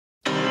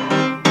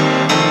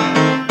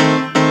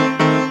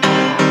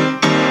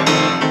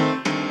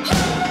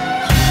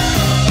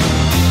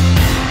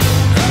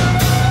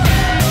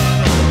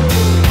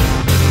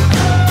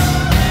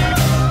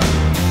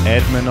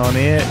admin on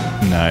air?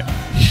 No.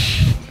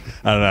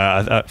 I don't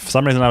know. For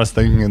some reason I was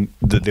thinking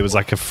that there was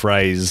like a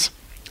phrase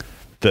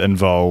that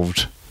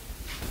involved...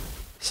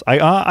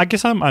 I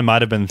guess I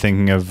might have been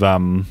thinking of...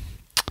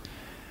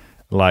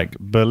 like,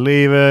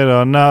 believe it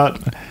or not,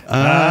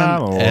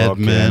 I'm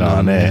walking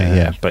on air.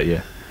 Yeah, but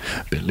yeah.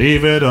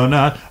 Believe it or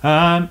not,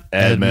 I'm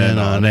admin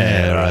on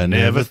air. I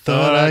never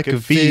thought I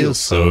could feel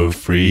so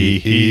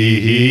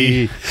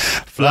free.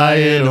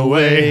 Flying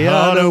away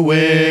on a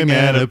wing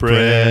and a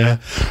prayer.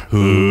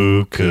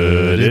 Who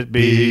could it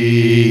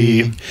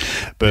be?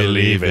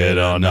 Believe it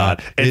or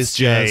not, it's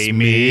just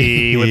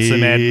me with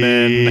some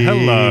admin.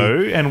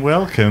 Hello and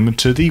welcome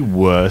to the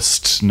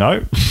worst...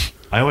 No,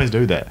 I always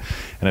do that.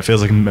 And it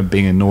feels like I'm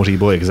being a naughty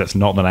boy because that's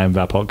not the name of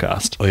our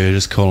podcast. Or you're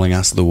just calling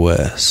us the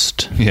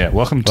worst. Yeah,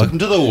 welcome to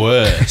the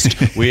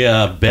worst. We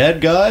are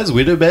bad guys,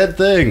 we do bad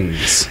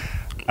things.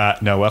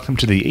 No, welcome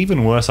to the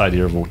even worse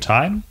idea of all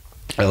time.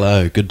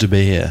 Hello, good to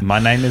be here. My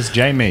name is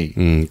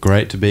Jamie.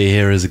 Great to be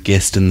here as a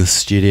guest in the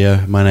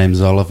studio. My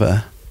name's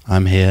Oliver.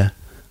 I'm here.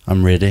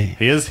 I'm ready.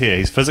 He is here.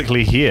 He's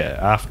physically here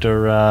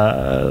after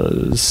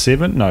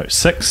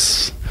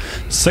 6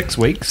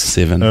 weeks.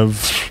 7.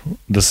 Of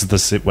this is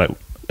the wait.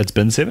 It's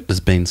been 7?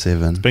 It's been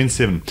 7. It's been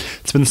 7.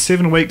 It's been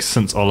 7 weeks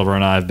since Oliver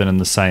and I have been in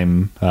the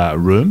same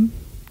room.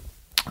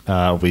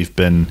 We've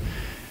been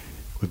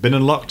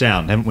in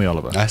lockdown, haven't we,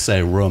 Oliver? I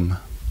say room.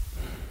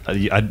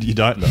 You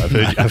don't though.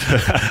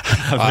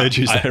 I've heard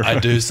you say room. I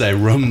do say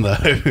room though.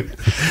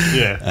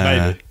 Yeah,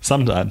 maybe.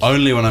 Sometimes.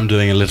 Only when I'm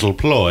doing a little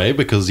ploy,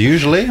 because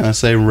usually I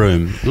say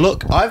room.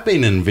 Look, I've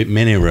been in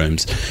many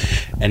rooms,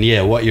 and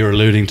yeah, what you're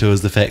alluding to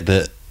is the fact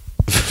that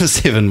for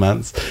 7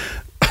 months...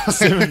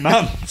 7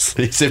 months.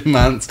 7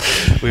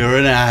 months. We were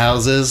in our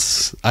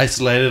houses,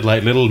 isolated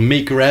like little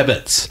meek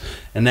rabbits,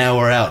 and now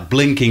we're out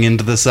blinking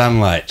into the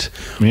sunlight.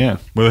 Yeah,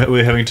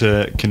 we're having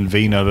to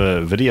convene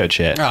over video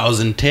chat. I was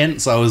in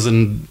tents. I was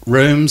in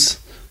rooms,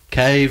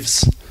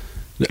 caves,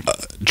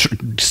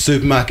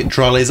 supermarket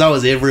trolleys. I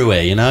was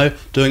everywhere, you know,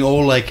 doing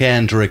all I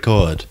can to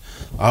record.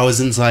 I was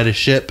inside a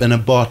ship in a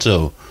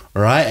bottle,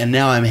 right? And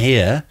now I'm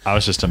here. I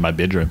was just in my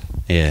bedroom.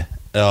 Yeah.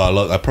 Oh,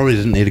 look, I probably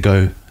didn't need to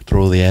go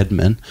through all the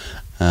admin.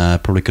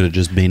 Probably could have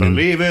just been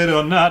Believe it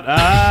or not,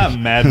 I'm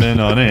admin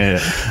on air.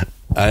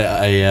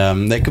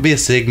 That could be a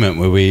segment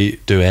where we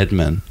do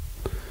admin.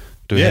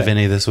 Do we have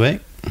any this week?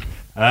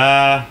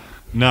 No.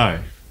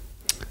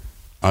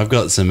 I've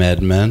got some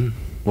admin.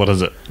 What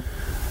is it?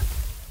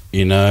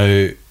 You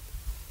know...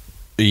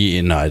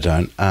 no, I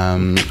don't.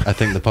 I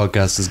think the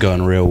podcast is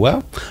going real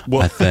well.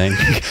 What? I think.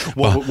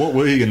 What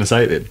were you going to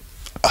say then?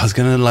 I was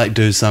going to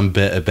do some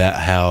bit about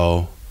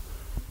how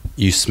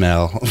you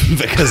smell,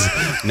 because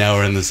now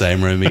we're in the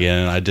same room again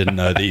and I didn't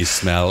know that you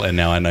smell, and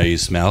now I know you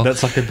smell.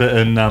 That's like a bit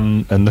in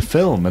the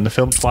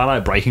film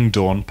Twilight Breaking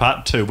Dawn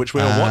Part 2, which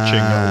we are watching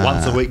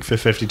once a week for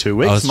 52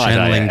 weeks. I was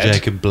channeling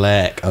Jacob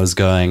Black. I was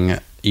going,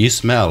 you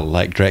smell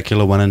like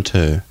Dracula 1 and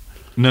 2.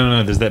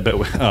 No, there's that bit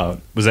where,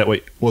 was that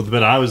what, well, the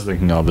bit I was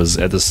thinking of is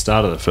at the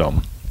start of the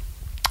film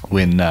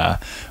when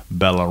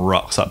Bella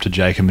rocks up to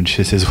Jacob and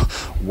she says,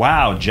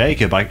 wow,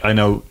 Jacob, I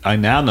now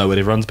know what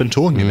everyone's been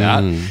talking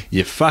about.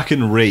 You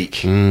fucking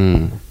reek.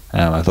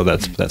 I thought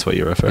that's what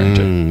you're referring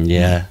to.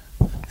 Yeah,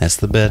 that's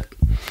the bit.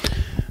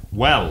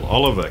 Well,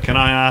 Oliver, can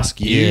I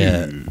ask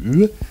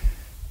you,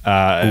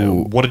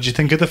 what did you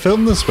think of the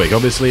film this week?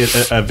 Obviously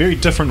a very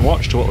different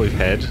watch to what we've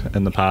had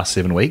in the past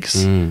 7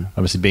 weeks.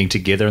 Obviously being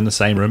together in the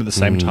same room at the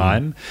same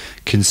time,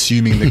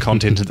 consuming the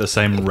content at the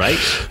same rate.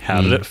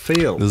 How did it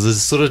feel? There's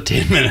this sort of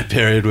 10-minute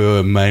period where we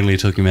were mainly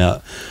talking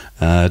about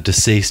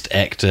deceased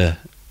actor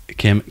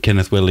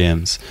Kenneth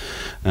Williams.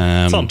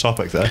 It's on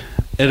topic though.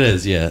 It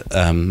is, yeah.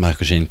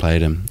 Michael Sheen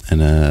played him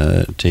in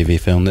a TV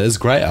film that is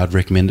great. I'd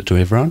recommend it to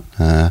everyone.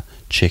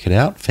 Check it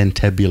out,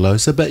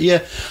 Fantabulosa. But yeah,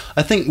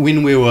 I think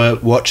when we were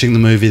watching the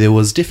movie, there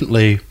was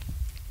definitely,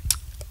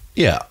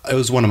 it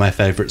was one of my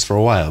favourites for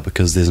a while,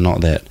 because there's not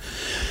that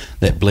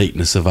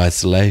bleakness of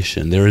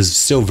isolation. There is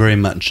still very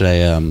much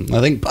I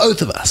think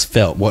both of us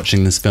felt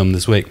watching this film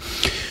this week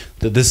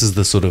that this is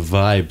the sort of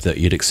vibe that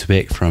you'd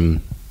expect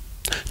from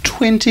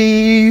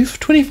 20,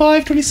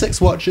 25,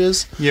 26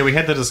 watches. Yeah, we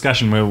had the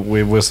discussion where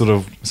we were sort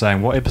of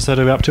saying, what episode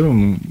are we up to?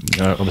 And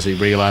obviously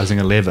realising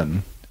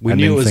 11. We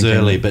knew it was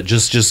early, but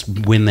just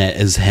when that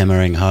is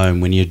hammering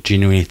home, when you're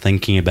genuinely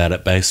thinking about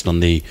it based on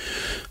the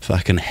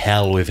fucking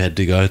hell we've had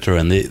to go through,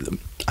 and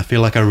I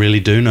feel like I really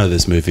do know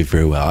this movie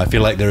very well. I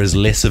feel like there is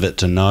less of it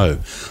to know.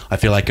 I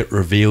feel like it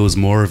reveals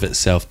more of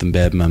itself than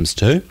Bad Mums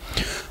 2.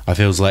 I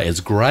feel like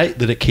it's great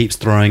that it keeps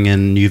throwing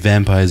in new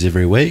vampires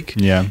every week.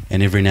 Yeah.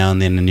 And every now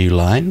and then a new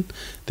line.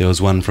 There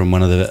was one from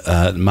one of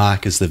the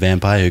Marcus the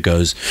vampire who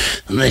goes,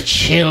 "The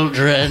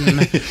children."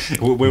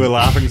 We were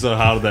laughing so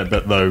hard at that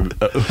bit though,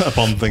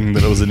 upon thinking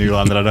that it was a new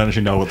line, that I don't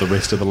actually know what the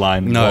rest of the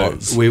line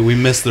was. We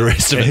missed the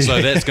rest of it, so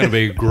that's going to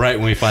be great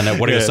when we find out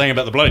what he was saying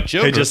about the bloody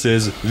children. He just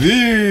says,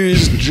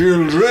 "These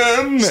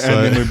children," and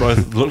then we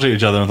both looked at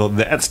each other and thought,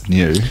 that's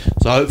new.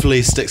 So hopefully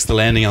he sticks the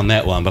landing on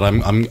that one, but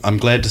I'm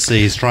glad to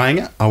see he's trying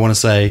it. I want to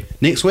say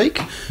next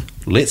week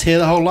let's hear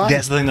the whole line.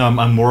 That's the thing, though.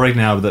 I'm worried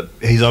now that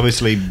he's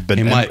obviously been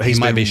He might be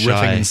riffing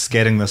shy. and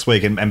scatting this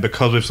week, and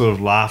because we've sort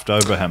of laughed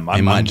over him,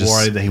 I'm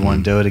worried that he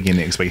won't do it again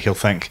next week. He'll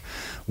think,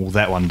 well,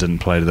 that one didn't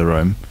play to the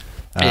room.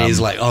 He's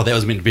like, oh, that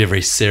was meant to be a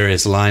very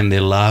serious line.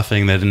 They're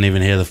laughing. They didn't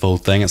even hear the full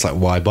thing. It's like,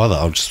 why bother?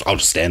 I'll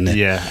just stand there.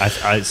 Yeah.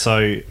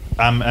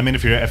 I mean,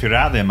 if you're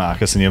out there,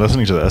 Marcus, and you're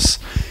listening to this,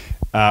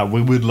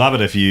 we would love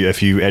it if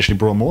you actually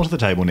brought more to the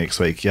table next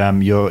week.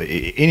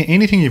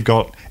 Anything you've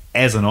got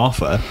as an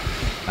offer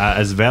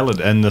is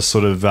valid in this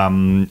sort of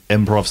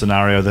improv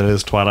scenario that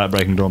is Twilight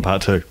Breaking Dawn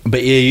Part 2.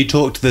 But yeah, you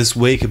talked this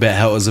week about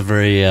how it was a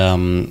very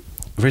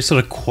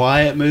sort of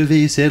quiet movie.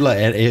 You said, like,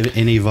 at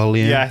any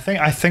volume. Yeah, I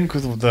think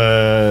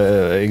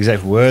the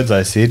exact words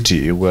I said to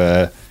you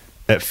were,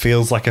 it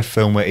feels like a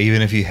film where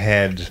even if you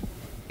had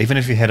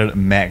it at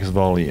max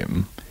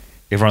volume,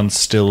 everyone's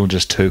still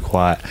just too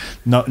quiet.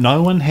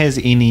 No one has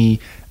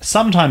any.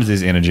 Sometimes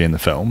there's energy in the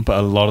film, but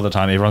a lot of the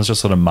time everyone's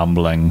just sort of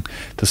mumbling.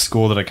 The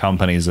score that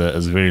accompanies it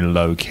is very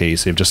low key,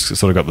 so you've just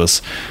sort of got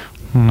this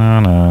na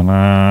na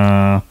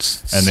na,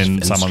 and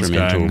then someone's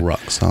going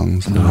rock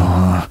songs.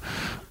 No,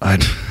 I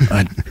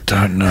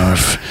don't know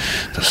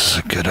if this is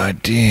a good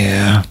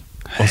idea.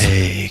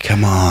 Hey,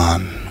 come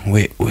on.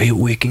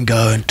 We can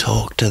go and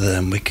talk to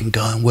them. We can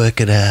go and work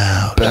it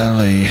out.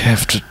 Billy, you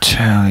have to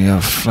tell your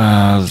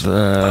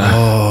father.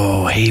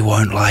 Oh, he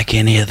won't like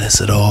any of this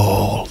at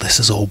all. This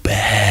is all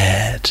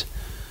bad.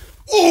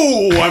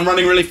 Oh, I'm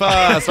running really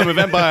fast. I'm a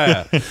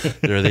vampire.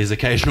 There are these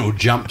occasional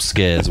jump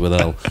scares where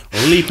they'll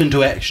leap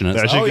into action.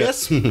 It's,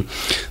 yes,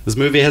 this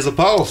movie has a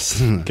pulse.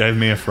 Gave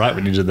me a fright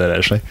when you did that,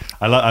 actually.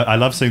 I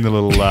love seeing the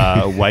little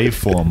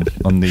waveform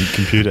on the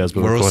computer as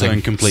we're also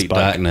in complete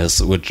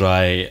darkness, which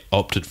I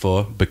opted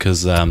for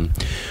because,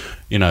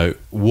 you know,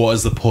 what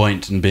is the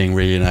point in being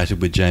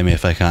reunited with Jamie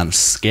if I can't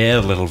scare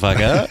the little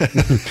fucker?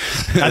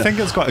 I think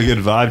it's quite a good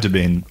vibe to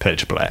be in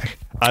pitch black.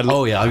 I'm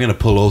going to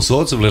pull all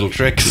sorts of little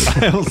tricks.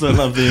 I also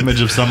love the image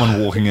of someone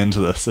walking into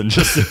this and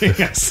just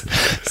seeing us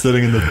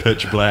sitting in the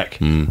pitch black,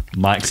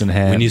 mics in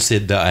hand. When you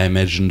said that, I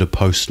imagined a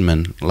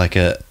postman, like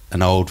an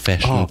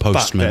old-fashioned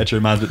postman. Fuck, that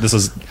reminds me. This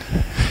is,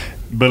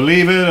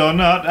 believe it or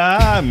not,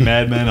 I'm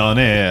Madman on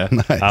Air.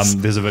 Nice.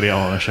 There's a video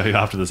I want to show you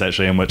after this,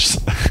 actually, in which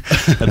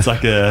it's like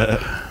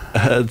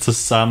it's a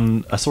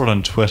son. I saw it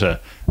on Twitter.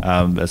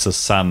 It's a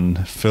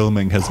son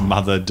filming his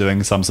mother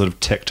doing some sort of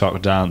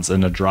TikTok dance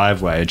in a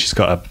driveway, and she's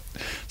got a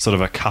sort of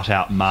a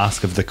cut-out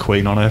mask of the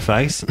Queen on her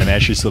face, and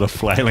as she's sort of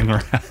flailing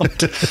around,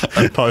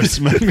 a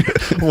postman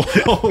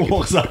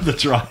walks up the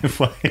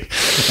driveway,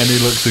 and he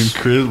looks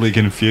incredibly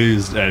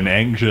confused and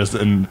anxious,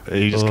 and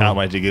he just can't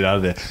wait to get out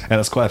of there, and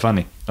it's quite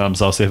funny.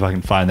 So I'll see if I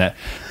can find that.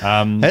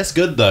 That's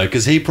good, though,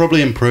 because he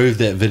probably improved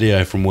that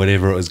video from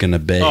whatever it was going to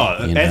be.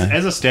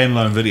 As a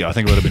standalone video, I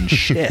think it would have been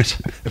shit,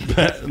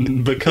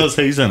 but because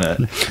he's in it,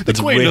 the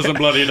Queen doesn't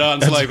bloody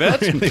dance like that.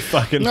 Really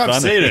fucking funny.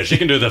 I've seen her. She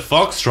can do the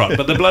foxtrot,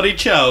 but the bloody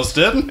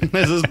Charleston,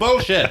 this is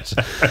bullshit.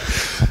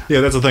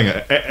 Yeah, that's the thing.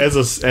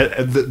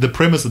 The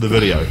premise of the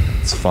video,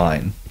 it's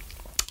fine.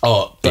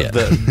 But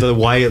the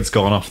way it's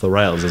gone off the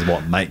rails is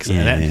what makes it.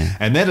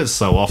 And that is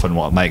so often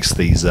what makes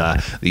these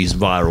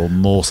viral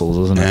morsels,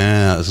 isn't it?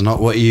 Yeah, it's not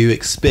what you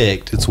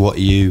expect, it's what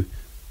you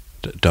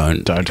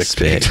don't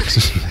expect.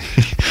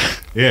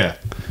 Yeah.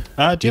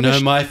 Do you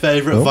know my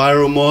favourite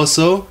viral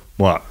morsel?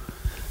 What?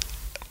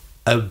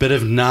 A bit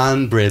of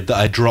naan bread that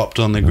I dropped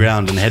on the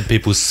ground and had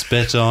people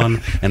spit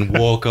on and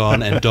walk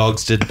on, and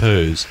dogs did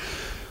poos.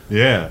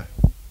 Yeah.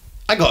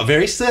 I got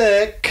very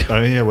sick.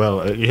 Oh, yeah,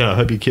 well, I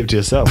hope you kept to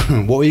yourself.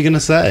 What were you going to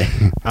say?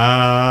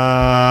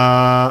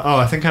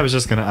 I think I was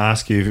just going to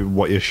ask you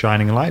what your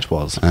shining light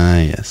was.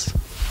 Yes.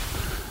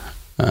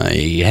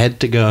 You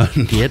had to go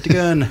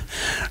and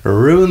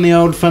ruin the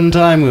old fun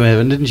time we were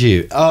having, didn't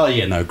you? Oh,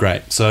 yeah, no,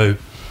 great. So,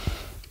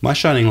 my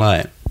shining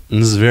light,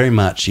 and this is very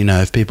much, you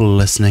know, if people are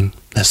listening,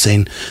 they've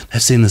seen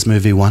this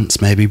movie once,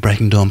 maybe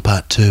Breaking Dawn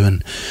Part 2,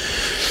 and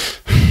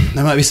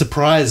they might be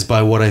surprised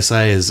by what I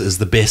say is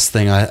the best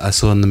thing I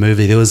saw in the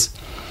movie. There was,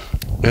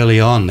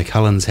 early on, the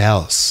Cullens'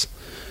 house,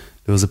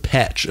 there was a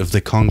patch of the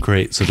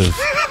concrete sort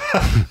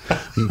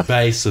of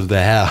base of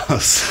the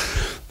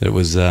house. It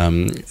was,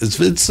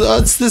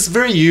 it's this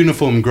very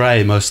uniform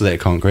grey, most of that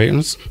concrete, and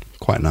it's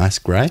quite nice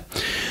grey.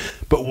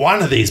 But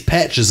one of these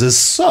patches is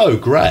so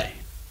grey.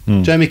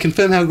 Jamie,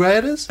 confirm how grey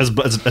it is?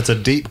 It's a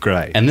deep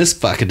grey. And this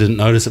fucker didn't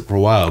notice it for a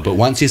while, but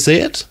once you see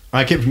it...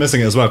 I kept missing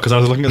it as well, because I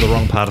was looking at the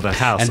wrong part of the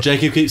house. And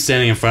Jacob keeps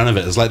standing in front of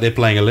it. It's like they're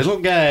playing a little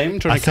game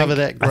trying to cover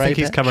that grey I think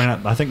he's covering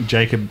up. I think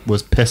Jacob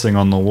was pissing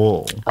on the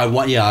wall. I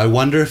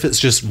wonder if it's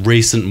just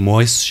recent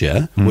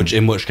moisture,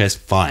 in which case,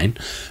 fine.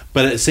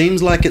 But it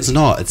seems like it's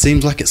not. It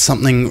seems like it's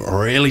something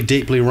really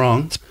deeply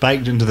wrong. It's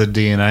baked into the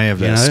DNA of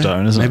that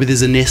stone, isn't it? Maybe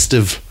there's a nest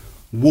of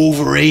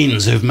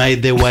wolverines who've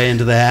made their way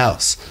into the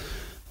house.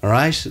 All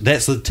right?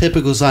 That's the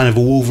typical sign of a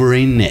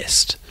wolverine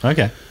nest.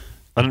 Okay.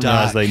 I didn't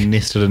realise they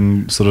nested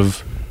in sort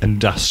of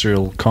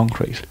industrial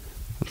concrete.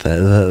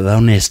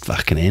 They'll nest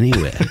fucking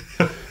anywhere.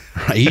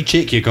 Right, you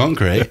check your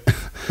concrete.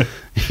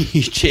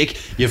 you check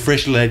your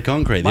freshly laid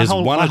concrete. There's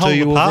one or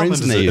two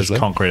Wolverines in there is usually.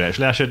 concrete.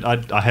 Actually,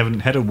 I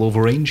haven't had a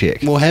Wolverine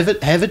check. Well, have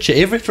it check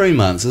every 3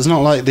 months. It's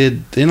not like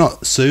they're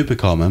not super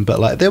common, but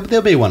like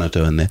there'll be one or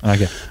two in there.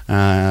 Okay.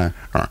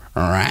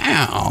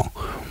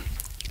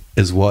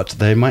 Is what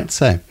they might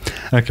say.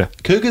 Okay.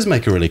 Cougars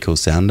make a really cool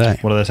sound, eh?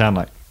 What do they sound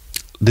like?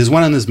 There's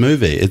one in this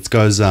movie. It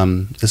goes,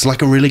 it's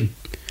like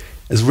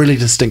it's really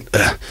distinct.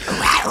 Yeah.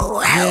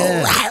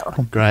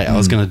 Great. I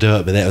was going to do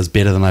it, but that was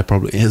better than I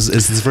probably. It's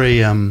very.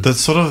 The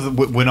sort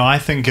of when I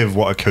think of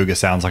what a cougar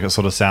sounds like, it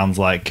sort of sounds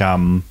like,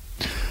 "Hello,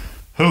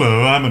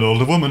 I'm an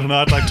older woman, and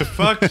I'd like to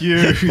fuck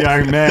you,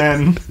 young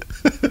man."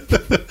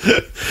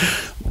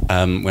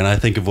 When I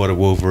think of what a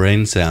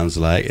Wolverine sounds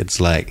like, it's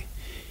like,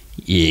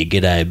 "Yeah,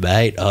 g'day,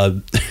 mate.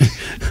 I'm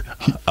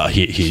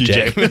Hugh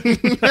Jackman."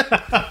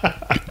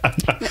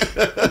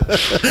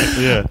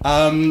 Yeah.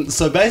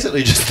 So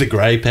basically just the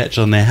grey patch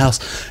on their house,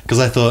 because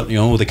I thought,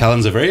 the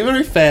Cullens are very,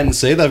 very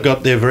fancy. They've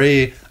got their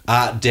very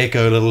Art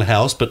Deco little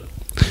house, but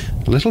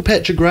a little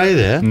patch of grey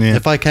there. Yeah.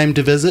 If I came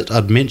to visit,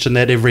 I'd mention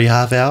that every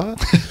half hour.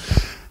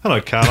 Hello,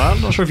 Carla.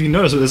 I'm not sure if you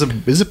noticed, but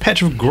there's a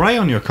patch of grey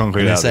on your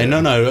concrete. And they out say,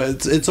 there. no,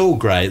 it's all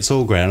grey. It's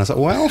all grey. And I was like,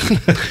 well,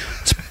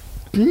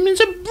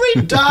 it's a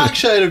very dark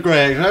shade of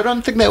grey. I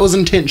don't think that was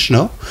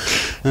intentional.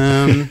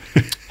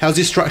 How's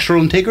your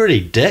structural integrity,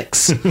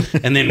 dicks?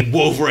 And then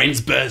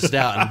Wolverines burst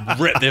out and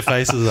rip their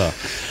faces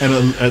off.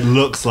 And it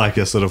looks like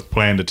a sort of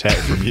planned attack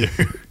from you.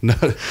 No,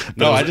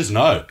 I just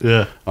know.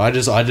 Yeah. I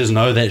just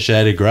know that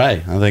shade of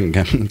grey. I think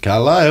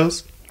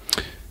Carlisle's.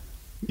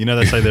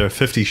 They say there are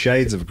 50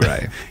 shades of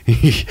grey.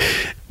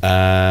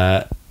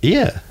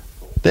 Yeah.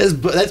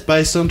 That's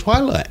based on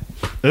Twilight.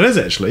 It is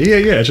actually.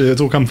 Yeah. Actually,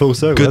 it's all come full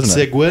circle. Good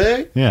hasn't segue.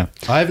 It? Yeah.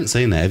 I haven't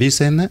seen that. Have you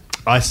seen that?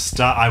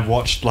 I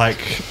watched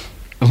like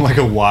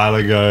a while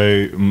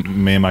ago.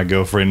 Me and my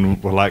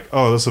girlfriend were like,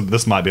 "Oh,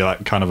 this might be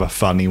like kind of a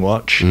funny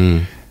watch."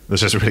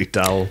 It's just really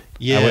dull.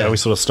 Yeah. we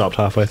sort of stopped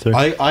halfway through.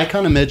 I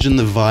can't imagine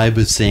the vibe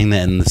of seeing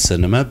that in the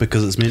cinema,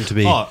 because it's meant to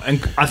be. Oh,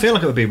 and I feel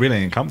like it would be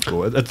really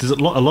uncomfortable. There's a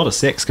lot of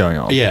sex going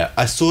on. Yeah,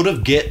 I sort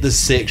of get the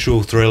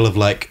sexual thrill of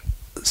like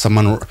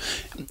someone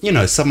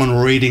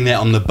reading that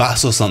on the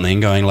bus or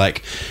something, going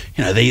like,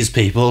 these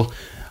people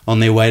on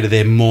their way to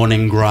their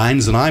morning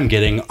grinds, and I'm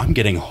getting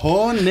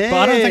horny. But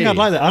I don't think I'd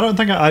like that. I don't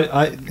think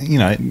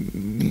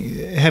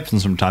it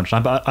happens from time to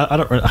time, but I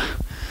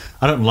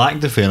don't like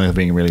the feeling of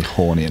being really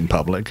horny in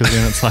public, because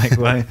then it's like,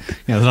 well,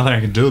 there's nothing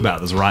I can do about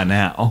this right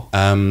now.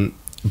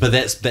 But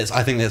that's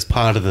I think that's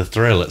part of the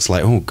thrill. It's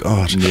like, oh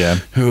god, yeah,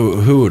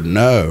 who would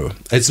know?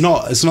 It's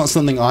not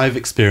something I've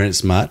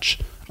experienced much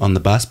on the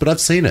bus, but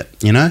I've seen it.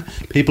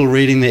 People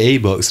reading their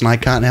ebooks, and I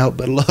can't help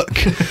but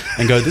look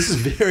and go, "This is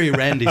very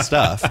randy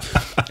stuff,"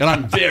 and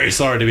I'm very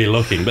sorry to be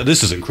looking, but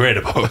this is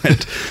incredible.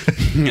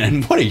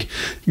 And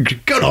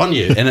good on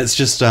you. And it's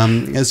just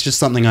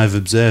something I've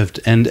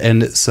observed, and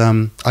it's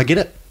I get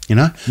it,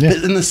 Yeah.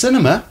 But in the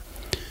cinema,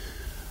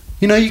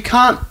 you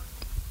can't.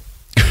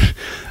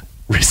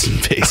 Rest in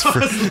peace. I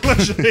was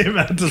literally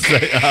about to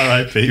say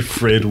R.I.P.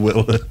 Fred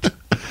Willard.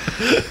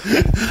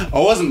 I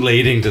wasn't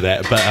leading to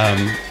that, but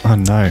oh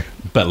no.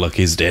 But look,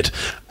 he's dead.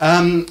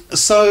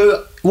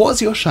 So what was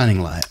your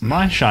shining light?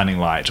 My shining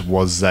light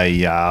was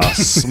a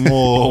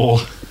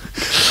small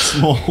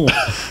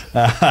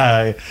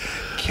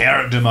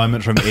character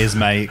moment from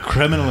Esme,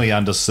 criminally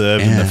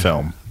underserved in the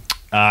film.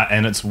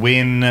 And it's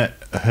when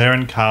her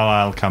and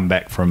Carlisle come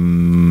back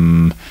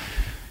from...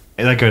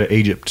 They go to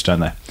Egypt, don't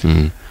they?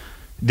 Mm.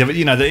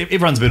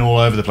 Everyone's been all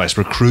over the place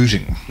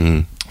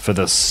recruiting for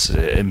this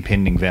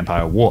impending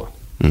vampire war.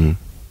 Mm.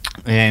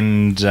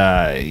 And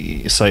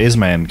so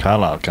Esme and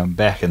Carlisle come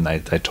back, and they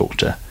talk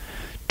to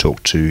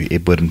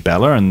Edward and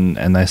Bella,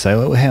 and they say,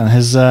 well,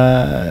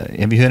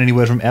 have you heard any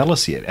word from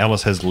Alice yet?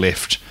 Alice has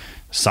left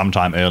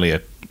sometime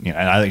earlier, and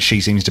I think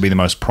she seems to be the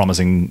most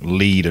promising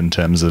lead in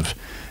terms of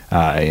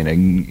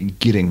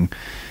getting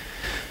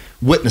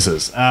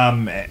witnesses.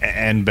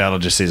 And Bella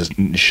just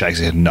shakes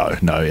her head, no,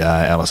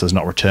 Alice has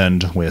not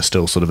returned. We're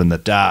still sort of in the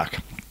dark.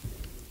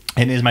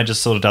 And Esme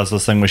just sort of does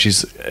this thing where she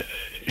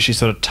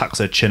sort of tucks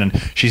her chin,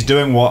 and she's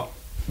doing what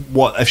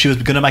if she was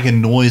going to make a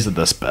noise at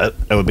this bit,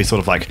 it would be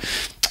sort of like,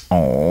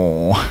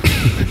 oh,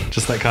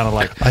 just that kind of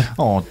like,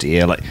 oh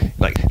dear,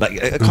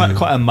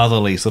 quite a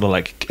motherly sort of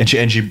like, and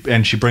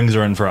she brings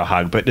her in for a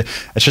hug, but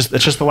it's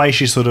just the way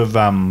she sort of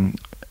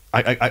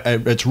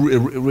it's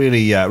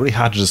really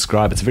hard to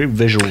describe. It's a very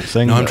visual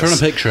thing. No, I'm trying to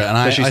picture it,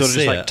 and she sort of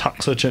just like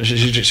tucks her chin.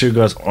 She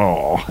goes,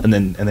 oh, and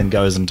then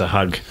goes into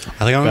hug.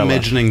 I think I'm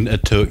imagining a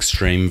too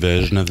extreme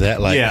version of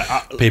that. Like,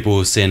 people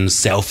will send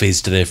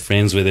selfies to their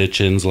friends with their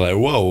chins, like,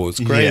 whoa, it's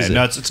crazy. Yeah,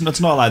 no, it's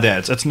not like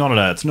that. It's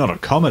not a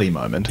comedy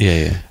moment.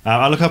 Yeah.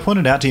 Look, I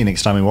pointed out to you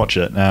next time we watch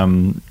it.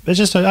 It's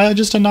just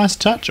a nice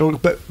touch,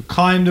 but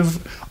kind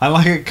of, I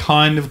like it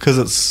kind of because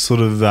it's sort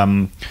of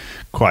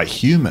quite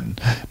human,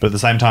 but at the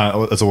same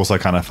time it's also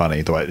kind of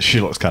funny. The way she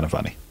looks kind of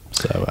funny.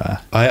 So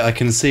I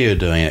can see her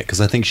doing it because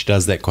I think she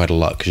does that quite a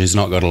lot because she's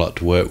not got a lot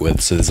to work with.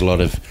 So there's a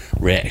lot of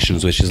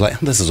reactions where she's like,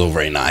 "This is all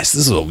very nice.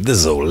 This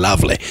is all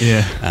lovely."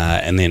 Yeah.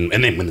 And then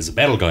when there's a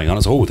battle going on,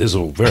 it's this is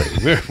all very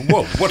very.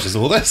 Whoa, what is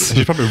all this?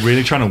 she's probably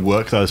really trying to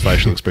work those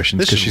facial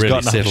expressions because she's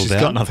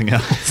got nothing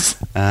else.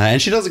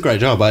 And she does a great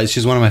job.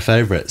 She's one of my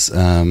favourites.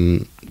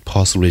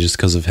 Possibly just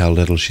because of how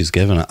little she's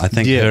given it. I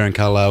think her and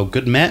Carlisle,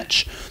 good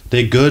match.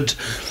 They're good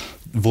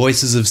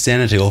voices of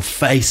sanity, or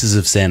faces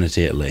of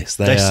sanity at least.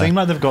 They seem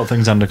like they've got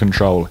things under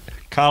control.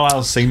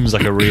 Carlisle seems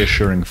like a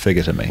reassuring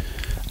figure to me.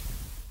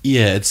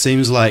 Yeah, it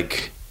seems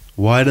like,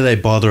 why do they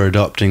bother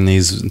adopting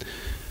these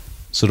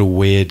sort of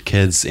weird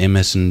kids,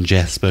 Emmett and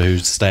Jasper, who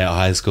stay at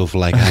high school for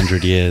like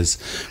 100 years?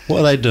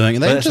 What are they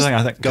doing? They just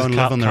I think go and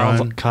live on their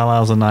own.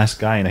 Carlisle's a nice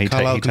guy, and he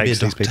takes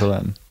these people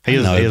in. He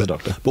is a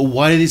doctor. But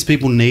why do these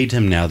people need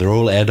him now? They're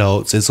all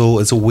adults. It's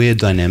a weird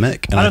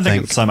dynamic. And I don't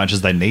think it's so much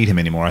as they need him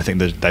anymore. I think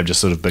that they've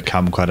just sort of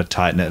become quite a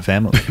tight-knit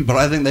family. But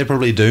I think they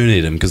probably do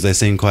need him because they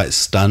seem quite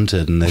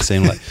stunted, and they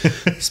seem like,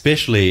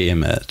 especially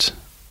Emmett.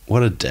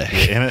 What a dick.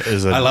 Yeah, Emmett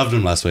is I loved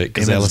him last week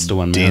because Alistair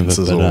won me over. Dense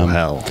as all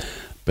hell.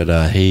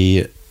 But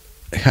he,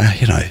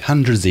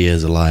 hundreds of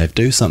years alive.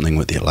 Do something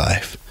with your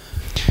life.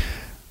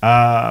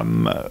 I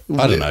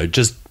don't know.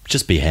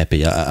 Just be happy.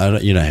 You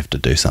don't have to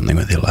do something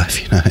with your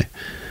life.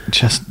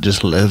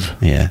 Just live.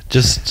 Yeah.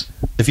 Just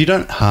if you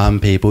don't harm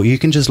people, you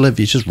can just live.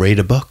 You just read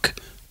a book,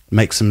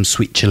 make some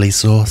sweet chili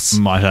sauce.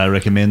 Might I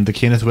recommend the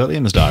Kenneth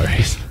Williams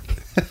Diaries?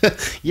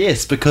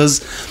 Yes,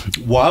 because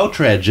while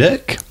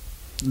tragic,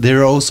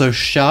 there are also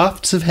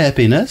shafts of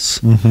happiness.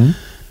 Mm-hmm.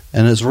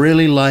 And it's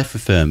really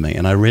life-affirming.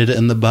 And I read it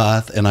in the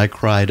bath, and I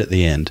cried at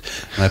the end.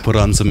 And I put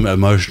on some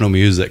emotional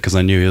music because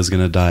I knew he was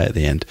going to die at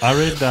the end. I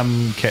read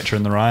Catcher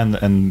in the Rye,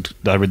 and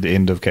I read the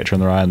end of Catcher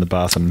in the Rye in the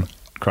bath and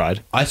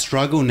cried. I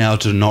struggle now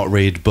to not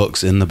read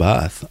books in the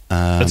bath.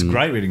 It's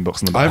great reading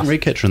books in the bath. I haven't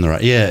read Catcher in the Rye.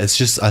 Yeah, it's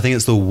just, I think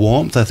it's the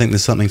warmth. I think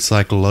there's something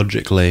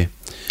psychologically...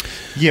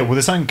 Yeah, well,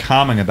 there's something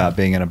calming about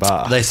being in a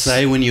bath. They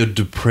say when you're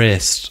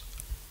depressed,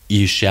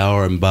 you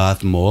shower and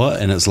bath more,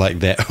 and it's like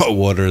that hot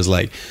water is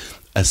like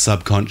a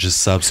subconscious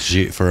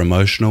substitute for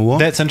emotional warmth.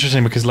 That's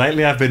interesting because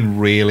lately I've been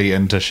really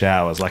into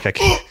showers. Like I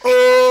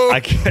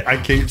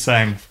keep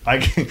saying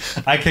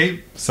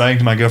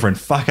to my girlfriend,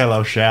 "Fuck, I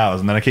love showers,"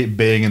 and then I keep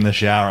being in the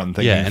shower and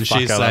thinking, "Yeah," and fuck,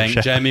 she's saying,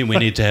 "Jamie, we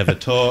need to have a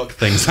talk.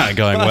 Things aren't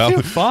going well." I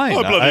feel fine.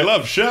 I bloody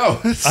love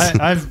showers.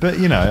 But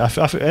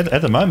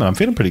at the moment I'm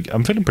feeling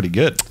pretty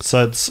good.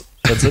 So it's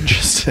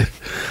interesting.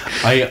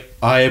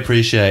 I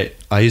appreciate.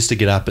 I used to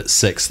get up at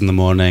 6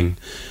 a.m.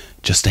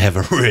 just to have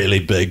a really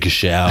big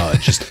shower,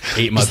 just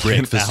eat my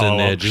breakfast in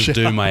there, just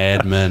do my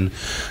admin.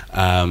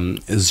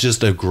 It's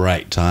just a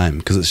great time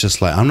because it's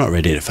just like, I'm not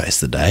ready to face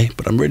the day,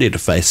 but I'm ready to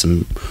face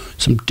some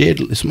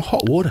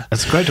hot water.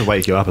 It's great to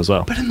wake you up as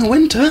well. But in the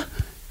winter,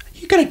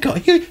 you're going to go,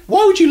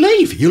 why would you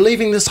leave? You're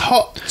leaving this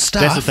hot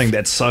stuff. That's the thing,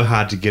 that's so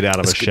hard to get out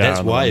of a shower.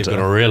 That's why you've got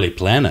to really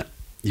plan it.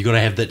 You've got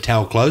to have that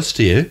towel close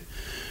to you.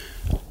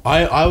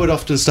 I would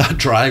often start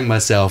drying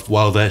myself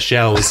while the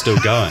shower was still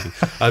going.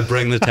 I'd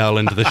bring the towel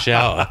into the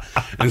shower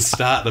and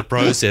start the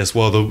process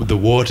while the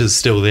water's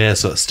still there,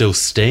 so it's still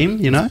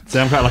steam,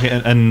 So I'm quite lucky.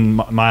 In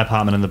my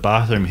apartment, in the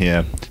bathroom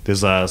here,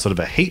 there's a sort of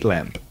a heat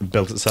lamp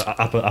built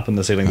up in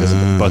the ceiling. There's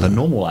both a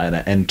normal light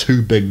and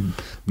two big,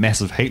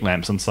 massive heat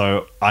lamps, and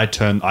so I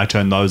turn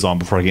those on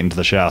before I get into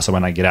the shower. So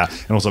when I get out,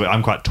 and also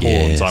I'm quite tall,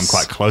 and so I'm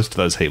quite close to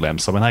those heat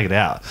lamps. So when I get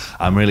out,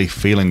 I'm really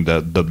feeling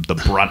the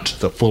brunt,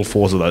 the full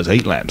force of those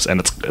heat lamps,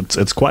 and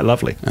it's quite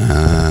lovely.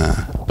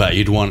 But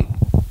you'd want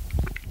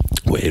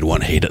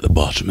heat at the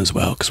bottom as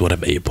well, because what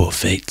about your poor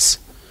feet?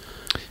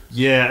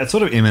 Yeah, it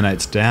sort of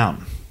emanates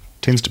down.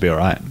 Tends to be all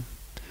right.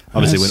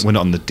 Obviously, we're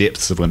not in the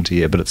depths of winter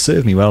yet, but it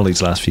served me well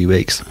these last few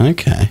weeks.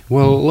 Okay.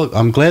 Well, look,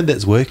 I'm glad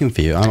that's working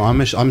for you.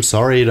 I'm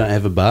sorry you don't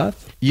have a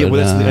bath. Yeah,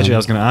 well, actually, I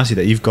was going to ask you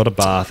that. You've got a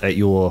bath at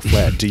your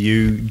flat. Do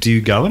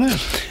you go in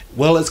it?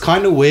 Well, it's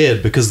kind of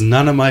weird because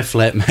none of my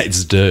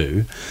flatmates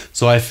do.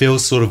 So I feel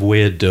sort of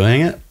weird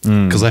doing it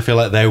because I feel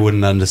like they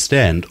wouldn't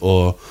understand,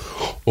 or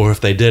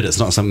if they did, it's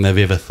not something they've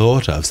ever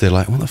thought of. So they're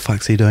like, what the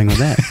fuck's he doing with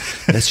that?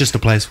 That's just a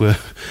place where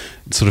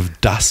sort of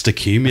dust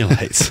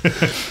accumulates.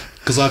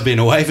 Because I've been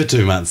away for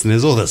 2 months and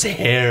there's all this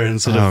hair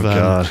and sort of...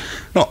 God.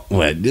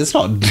 It's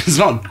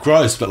not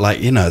gross, but like,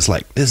 it's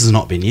like, this has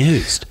not been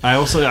used.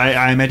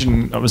 I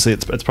imagine, obviously,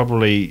 it's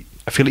probably...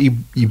 I feel like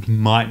you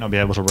might not be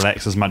able to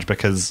relax as much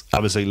because,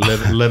 obviously,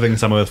 living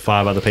somewhere with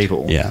 5 other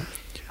people... Yeah.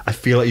 I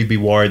feel like you'd be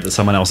worried that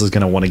someone else is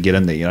going to want to get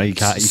in there. You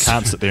can't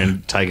sit there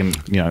and take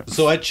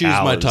So I choose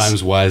hours. my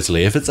times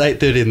wisely. If it's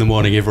 8:30 in the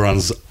morning,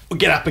 everyone's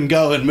get up and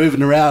go and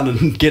moving around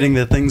and getting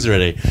their things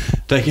ready.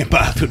 Taking a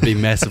bath would be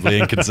massively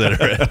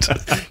inconsiderate.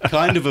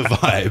 Kind of a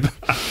vibe.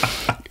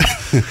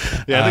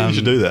 Yeah, I think you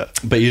should do that.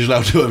 But usually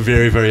I'll do it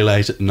very, very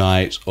late at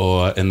night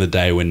or in the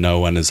day when no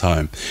one is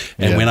home.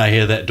 And when I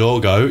hear that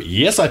door go,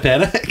 yes, I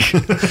panic.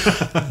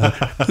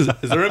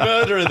 Is there a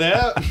murderer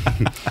there?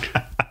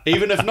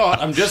 Even if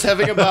not, I'm just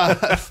having a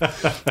bath.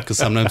 Because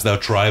sometimes they'll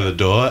try the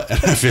door, and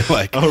I feel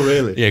like, Oh,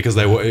 really? yeah, because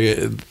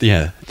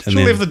yeah. And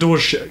Surely if the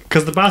door's shut,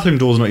 because the bathroom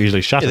door's not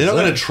usually shut. they're not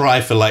going to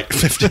try for like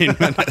 15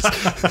 minutes.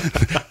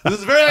 This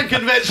is very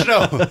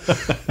unconventional.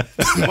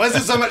 Why is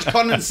there so much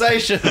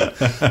condensation?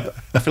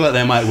 I feel like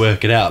they might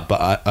work it out,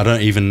 but I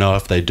don't even know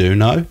if they do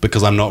know,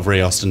 because I'm not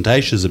very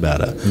ostentatious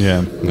about it.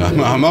 Yeah.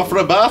 I'm off for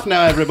a bath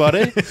now,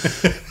 everybody.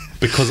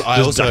 Because I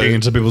Just also ducking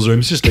into people's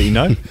rooms just to let you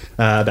know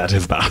about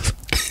his bath.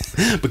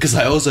 because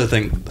I also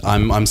think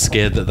I'm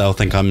scared that they'll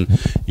think I'm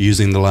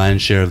using the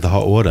lion's share of the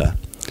hot water.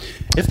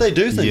 If they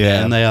do think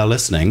that and they are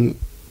listening,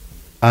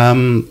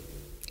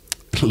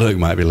 Luke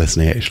might be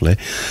listening actually.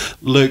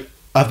 Luke,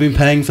 I've been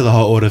paying for the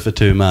hot water for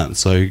 2 months,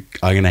 so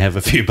I'm going to have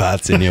a few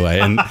baths anyway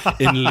in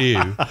lieu,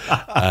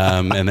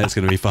 and that's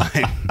going to be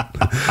fine.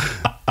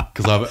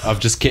 Because I've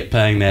just kept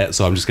paying that,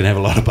 so I'm just going to have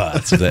a lot of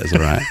baths if that's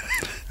all right.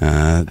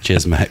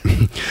 Cheers, mate.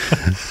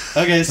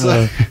 Okay,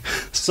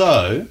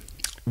 so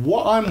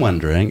what I'm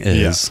wondering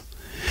is,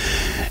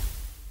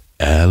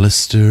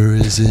 Alistair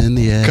is in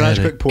the attic. Can I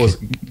just quick pause?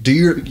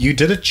 You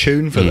did a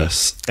tune for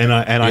this, and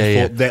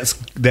I thought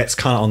that's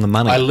kind of on the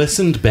money. I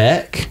listened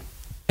back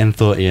and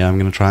thought, I'm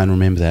going to try and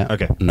remember that.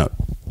 Okay. No,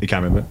 you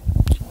can't remember.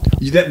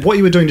 What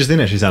you were doing just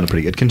then actually sounded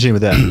pretty good. Continue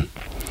with that.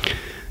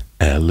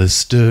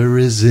 Alistair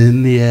is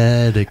in the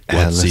attic.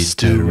 What's he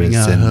doing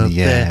up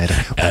there?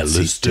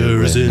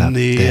 Alistair is in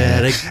the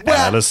attic.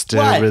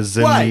 Alistair is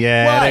in the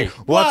attic.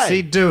 What's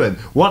he doing?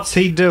 What's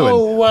he doing?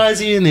 Oh, why is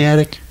he in the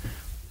attic?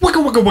 Waka,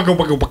 waka, waka,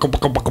 waka, waka,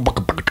 waka, waka,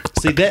 waka,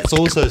 waka. See, that's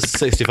also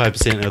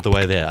 65% of the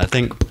way there. I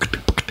think.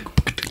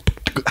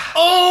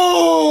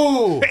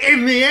 Oh!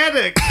 In the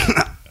attic!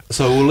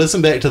 So we'll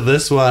listen back to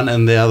this one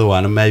and the other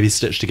one and maybe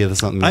stitch together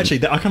something.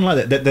 Actually, I kind of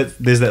like that.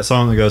 There's that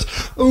song that goes,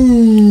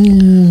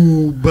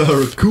 ooh,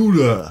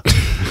 barracuda.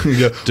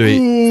 You go,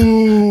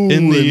 ooh,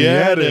 in the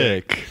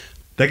attic.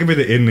 That could be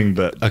the ending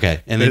bit.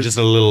 Okay, and then just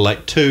a little,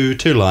 like, two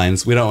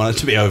lines. We don't want it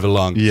to be over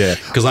long. Yeah.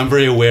 Because I'm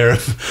very aware of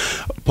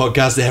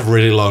podcasts that have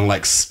really long,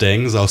 like,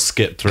 stings. I'll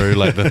skip through,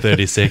 like, the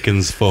 30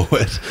 seconds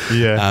forward.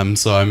 Yeah.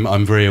 So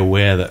I'm very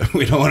aware that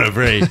we don't want a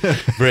very,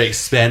 very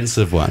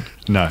expansive one.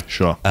 No,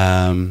 sure.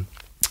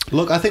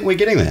 Look, I think we're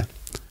getting there.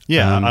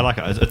 Yeah, I like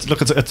it.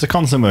 It's a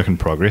constant work in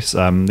progress.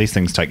 These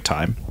things take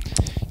time.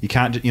 You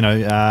can't,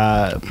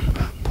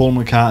 Paul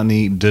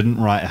McCartney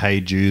didn't write "Hey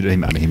Jude." I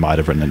mean, he might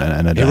have written it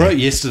in a day. He wrote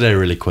 "Yesterday"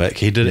 really quick.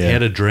 He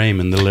had a dream,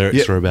 and the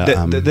lyrics were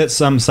about. That's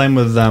same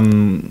with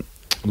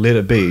 "Let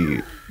It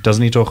Be."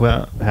 Doesn't he talk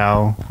about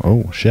how?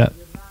 Oh shit!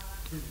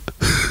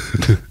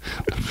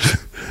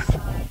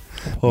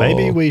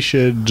 Maybe we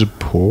should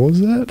pause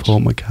it.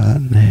 Paul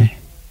McCartney.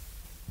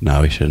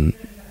 No, we shouldn't.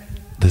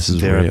 This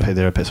is real.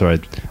 Sorry,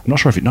 I'm not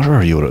sure if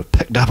you would have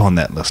picked up on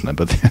that, listener,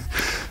 but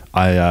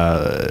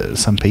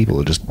some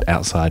people are just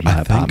outside my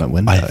apartment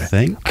window. I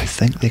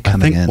think they're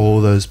coming in. I think all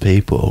those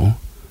people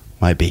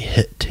might be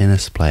hit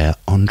tennis player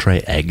Andre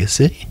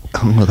Agassi.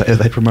 Oh, are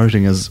they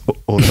promoting his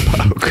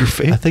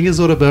autobiography? I think his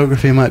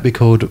autobiography might be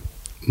called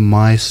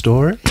My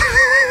Story.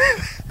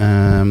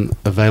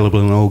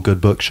 Available in all good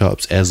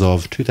bookshops as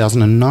of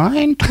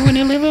 2009,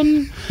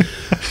 2011.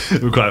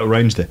 We're quite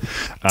arranged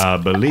there.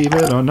 Believe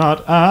it or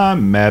not,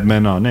 I'm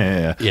Madman on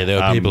Air. Yeah, there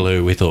were people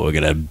who we thought were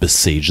going to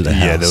besiege the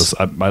house.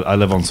 Yeah, I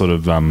live on sort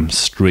of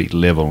street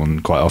level,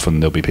 and quite often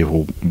there'll be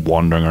people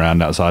wandering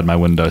around outside my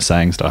window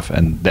saying stuff,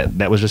 and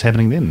that was just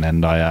happening then,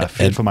 and I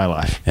feared for my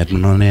life.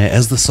 Madman on Air,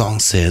 as the song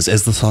says,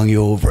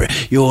 you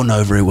all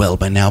know very well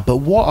by now, but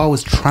what I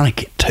was trying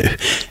to get to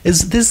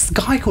is this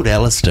guy called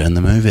Alistair in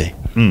the movie.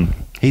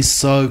 He's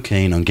so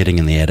keen on getting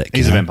in the attic.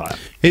 He's a vampire.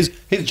 He's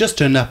just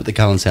turned up at the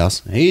Cullens'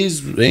 house.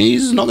 He's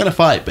not going to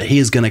fight, but he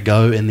is going to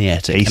go in the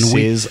attic. He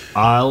says,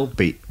 I'll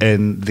be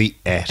in the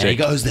attic. And he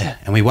goes there,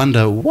 and we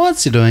wonder,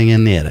 what's he doing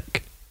in the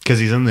attic? Because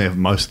he's in there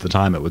most of the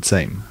time, it would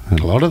seem. A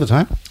lot of the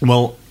time.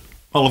 Well,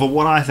 Oliver,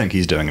 what I think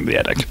he's doing in the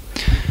attic,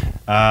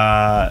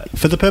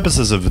 for the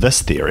purposes of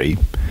this theory,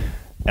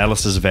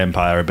 Alice's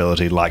vampire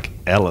ability, like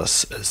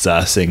Alice, is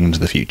seeing into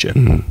the future.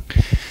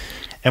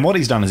 And what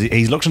he's done is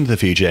he's looked into the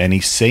future, and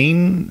he's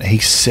seen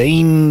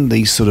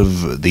these sort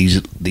of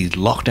these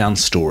lockdown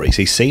stories.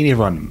 He's seen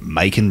everyone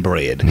making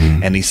bread,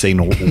 and he's seen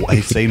one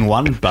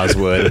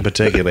buzzword in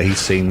particular. He's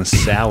seen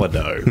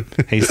sourdough.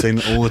 He's seen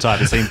all the time.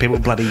 He's seen people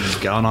bloody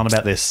going on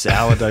about their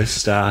sourdough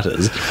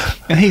starters,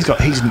 and he's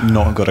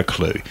not got a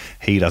clue.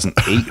 He doesn't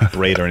eat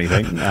bread or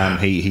anything.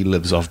 He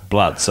lives off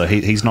blood, so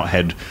he's not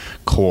had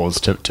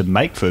cause to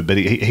make food, but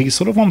he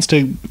sort of wants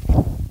to.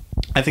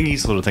 I think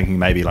he's sort of thinking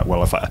maybe like,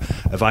 well, if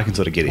I can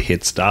sort of get a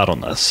head start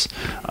on this,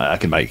 I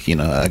can make a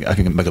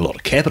lot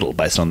of capital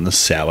based on this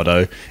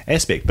sourdough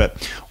aspect.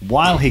 But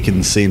while he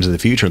can see into the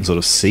future and sort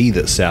of see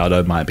that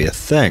sourdough might be a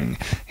thing,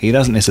 he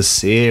doesn't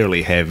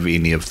necessarily have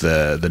any of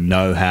the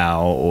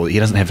know-how, or he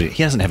doesn't have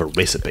a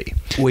recipe.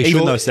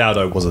 Even though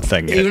sourdough was a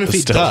thing, even if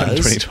he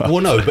does, well,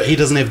 no, but he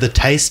doesn't have the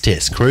taste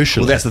test. Crucially,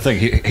 well, that's the thing.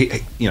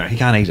 He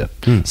can't eat it.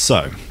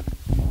 So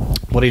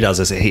what he does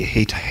is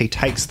he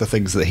takes the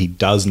things that he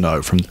does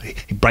know from.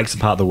 He breaks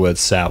apart the word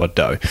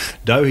sourdough.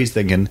 Dough, he's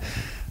thinking,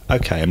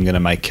 okay, I'm going to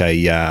make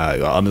a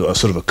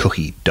sort of a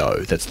cookie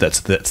dough. That's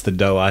the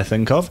dough I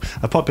think of.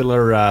 A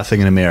popular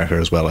thing in America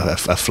as well, a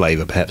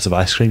flavour perhaps of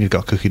ice cream. You've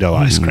got cookie dough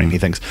ice cream. He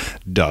thinks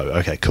dough.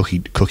 Okay,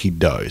 cookie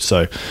dough.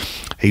 So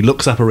he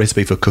looks up a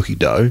recipe for cookie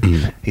dough.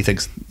 He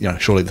thinks,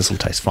 surely this will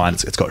taste fine.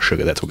 It's got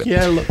sugar. That's all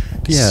good.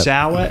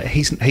 Sour.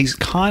 He's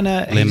kind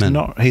of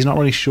he's not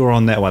really sure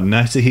on that one.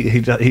 No, so he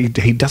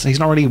doesn't. He's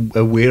not really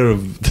aware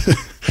of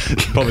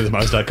probably the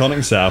most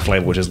iconic sour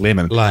flavour, which is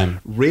lemon. Lime.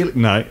 Really?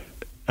 No.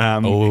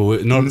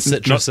 Not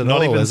citrus at all.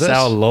 Not even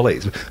sour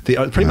lollies.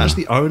 Pretty much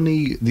the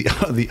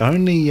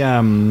only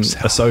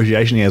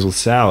association he has with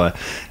sour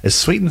is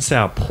sweet and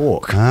sour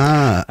pork.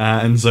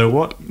 And so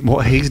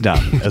what he's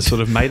done is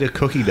sort of made a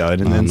cookie dough,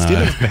 and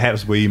instead of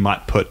perhaps where you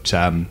might put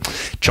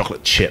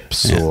chocolate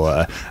chips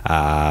or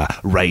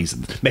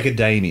raisins,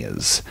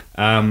 macadamias,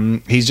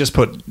 he's just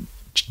put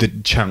the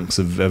chunks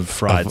of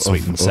fried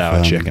sweet and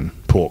sour chicken.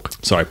 Pork.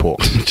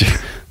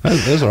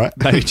 That's all right.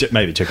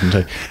 Maybe chicken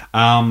too.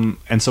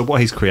 And so what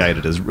he's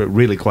created is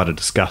really quite a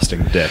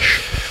disgusting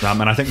dish.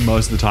 And I think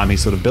most of the time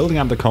he's sort of building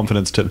up the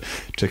confidence to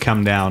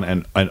come down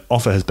and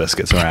offer his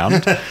biscuits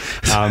around.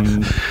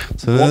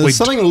 So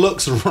something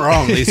looks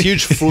wrong. These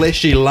huge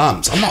fleshy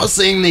lumps. I'm not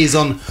seeing these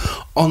on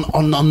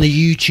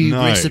the YouTube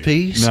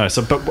recipes. No.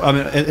 So, but I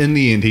mean, in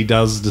the end, he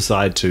does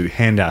decide to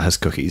hand out his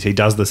cookies. He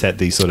does this at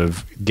the sort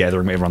of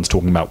gathering where everyone's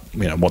talking about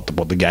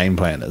what the game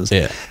plan is.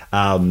 Yeah.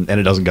 And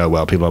it doesn't go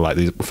well. People are like,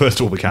 first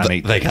of all, we can't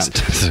eat. They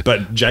can't.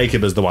 But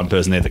Jacob is the one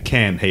person there that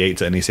can. He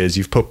eats it and he says,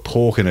 "You've put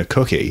pork in a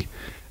cookie."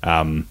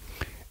 And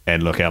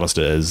look,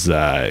 Alistair is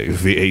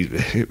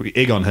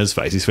egg on his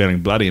face. He's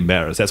feeling bloody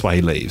embarrassed. That's why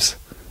he leaves.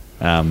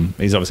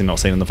 He's obviously not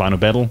seen in the final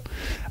battle.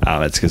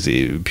 That's because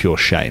pure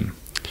shame.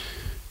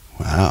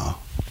 Wow.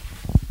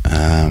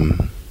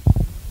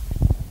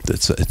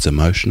 It's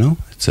emotional.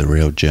 It's a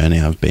real journey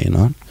I've been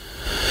on.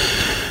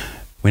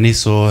 When he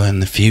saw in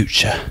the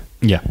future,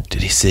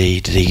 did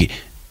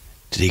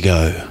he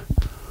go,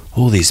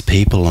 all these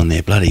people on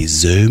their bloody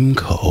Zoom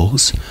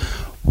calls?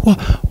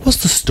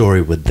 What's the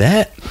story with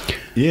that?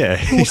 Yeah.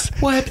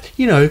 What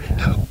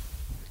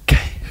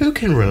who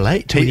can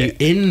relate to you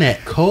in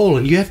that call?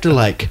 And you have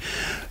to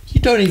you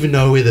don't even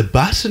know where the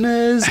button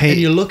is, and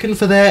you're looking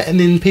for that, and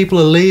then people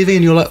are leaving,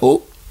 and you're like,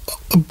 oh,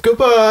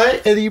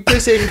 goodbye, and you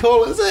press end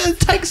call. It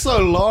takes so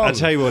long. I'll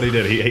tell you what he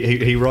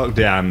did. He rocked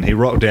down. He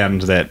rocked down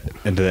into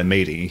that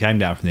meeting. He came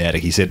down from the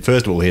attic. He said,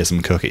 "First of all, here's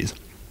some cookies."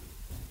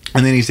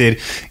 And then he said,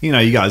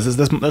 you guys,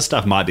 this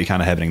stuff might be kind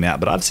of happening now,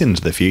 but I've seen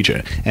into the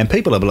future, and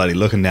people are bloody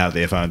looking down at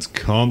their phones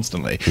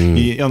constantly.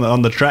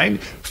 On the train,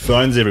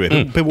 phones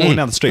everywhere. People walking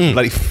down the street,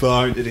 bloody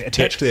phone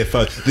attached to their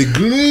phone. They're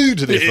glued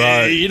to their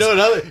phone. You know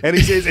another? And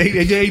he says,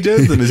 he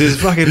does them. He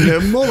says,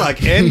 fucking more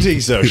like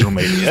anti-social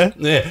media.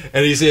 Yeah,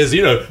 and he says,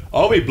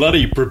 I'll be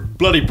bloody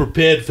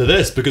prepared for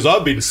this because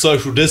I've been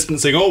social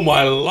distancing all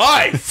my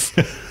life.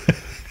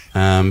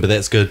 But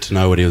that's good to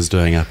know what he was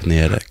doing up in the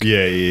attic.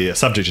 Yeah.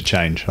 Subject to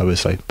change,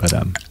 obviously. But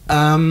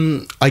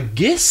I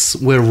guess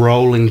we're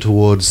rolling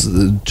towards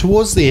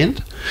the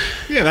end.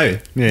 Yeah,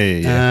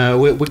 maybe. Yeah.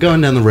 We're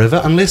going down the river,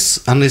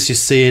 unless you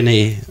see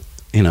any,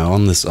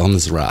 on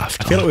this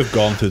raft. I feel like we've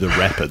gone through the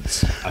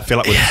rapids. I feel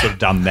like we've sort of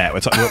done that.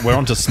 It's like we're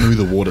onto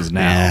smoother waters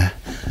now. Yeah.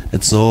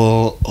 It's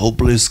all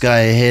blue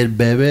sky ahead,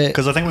 baby.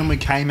 Because I think when we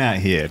came out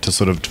here to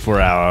sort of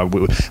we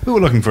were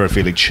looking for a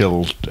fairly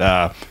chilled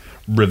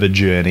river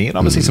journey, and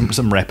obviously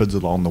some rapids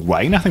along the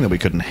way. Nothing that we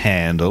couldn't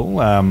handle.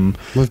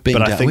 We've been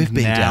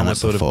down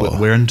it before.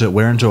 We're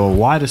into a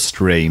wider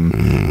stream.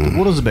 The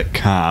water's a bit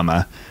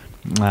calmer.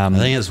 I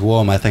think it's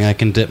warm. I think I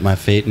can dip my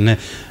feet in it.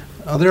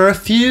 There are a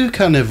few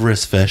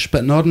carnivorous fish,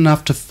 but not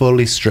enough to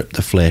fully strip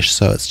the flesh,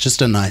 so it's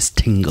just a nice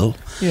tingle.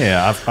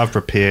 Yeah, I've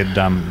prepared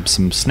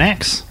some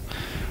snacks.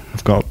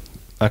 I've got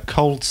a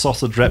cold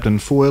sausage wrapped in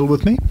foil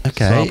with me.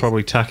 Okay. So I'll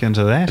probably tuck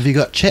into that. Have you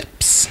got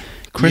chips?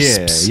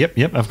 Crisps? Yeah,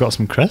 yep. I've got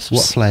some crisps.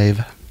 What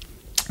flavour?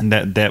 And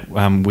that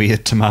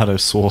weird tomato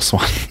sauce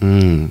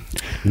one.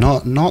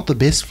 Not the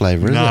best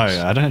flavour, is it? No,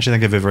 I don't actually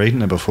think I've ever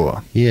eaten it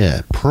before.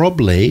 Yeah,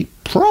 probably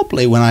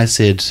when I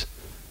said,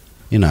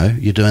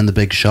 you're doing the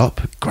big shop,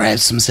 grab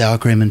some sour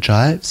cream and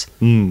chives,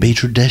 be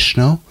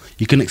traditional.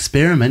 You can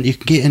experiment, you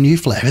can get new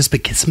flavours,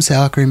 but get some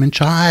sour cream and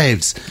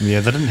chives. Yeah,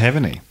 they didn't have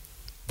any.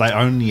 They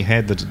only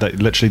had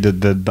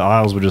the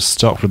aisles were just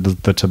stocked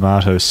with the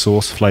tomato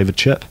sauce flavoured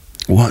chip.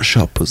 What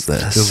shop was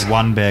this? There was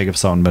one bag of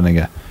salt and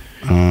vinegar.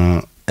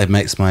 It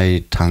makes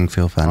my tongue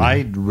feel funny.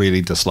 I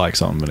really dislike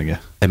salt and vinegar.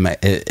 I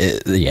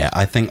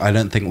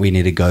don't think we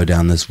need to go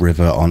down this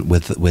river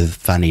with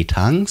funny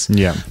tongues.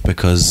 Yeah,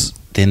 because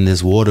then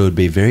this water would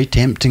be very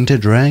tempting to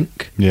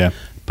drink. Yeah,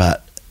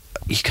 but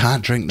you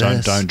can't drink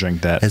this. Don't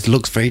drink that. It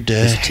looks very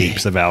dirty. There's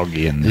heaps of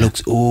algae in there.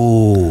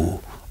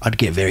 I'd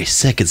get very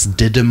sick. It's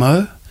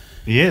Didimo.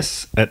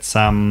 Yes, it's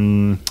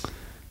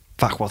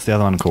what's the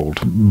other one called?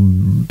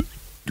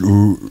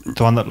 The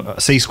one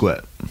that sea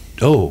squirt.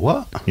 Oh,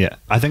 what? Yeah,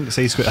 I think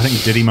sea squirt. I think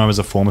Didimo is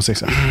a form of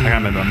sex. I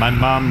can't remember. My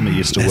mum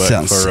used to work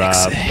for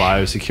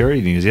biosecurity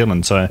in New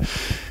Zealand, so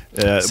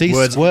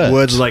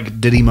Words like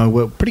Didimo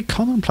were pretty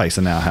commonplace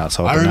in our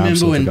household. I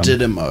remember when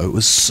Didimo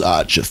was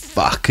such a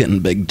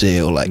fucking big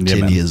deal, like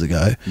 10 years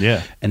ago.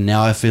 Yeah. And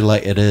now I feel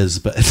like it is,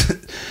 but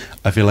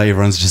I feel like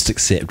everyone's just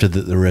accepted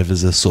that the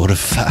rivers are sort of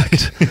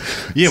fucked.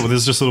 Yeah, well,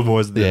 there's just sort of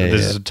always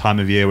there's a time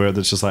of year where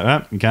it's just like,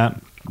 oh, you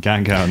can't go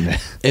in there.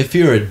 If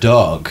you're a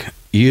dog,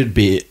 you'd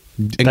be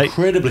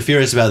incredibly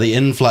furious about the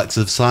influx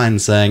of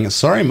signs saying,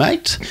 sorry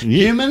mate,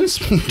 humans,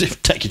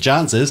 take your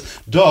chances,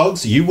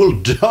 dogs, you will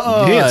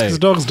die. Yes, because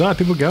dogs die.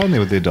 People go in there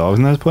with their dogs,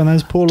 and those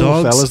poor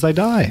little fellas, they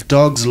die.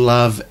 Dogs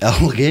love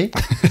algae.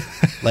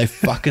 They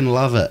fucking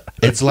love it.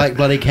 It's like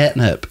bloody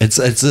catnip. It's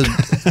a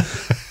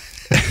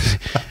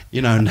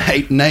you know,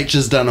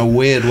 nature's done a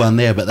weird one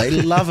there, but they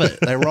love it.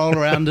 They roll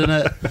around in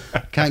it,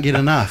 can't get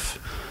enough,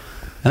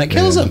 and it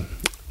kills them.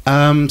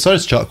 So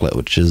does chocolate,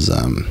 which is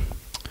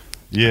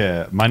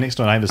yeah, my next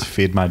door neighbours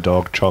fed my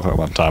dog chocolate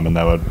one time, and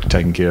they were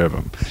taking care of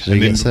him.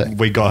 And then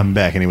we got him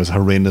back, and he was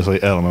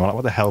horrendously ill. And we were like,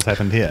 "What the hell's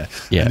happened here?"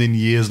 Yeah. And then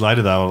years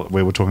later,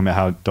 we were talking about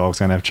how dogs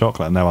don't have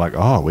chocolate, and they were like,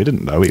 "Oh, we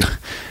didn't know. We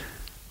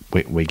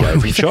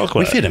gave him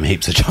chocolate. We fed him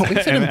heaps of chocolate. We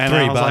fed him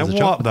 3 bars of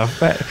chocolate. What the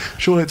fuck?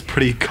 Surely it's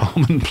pretty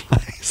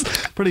commonplace,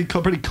 pretty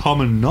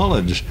common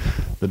knowledge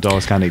that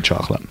dogs can't eat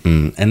chocolate."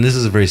 And this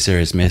is a very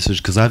serious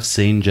message, because I've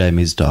seen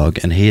Jamie's dog,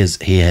 and he has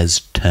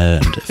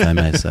turned, if I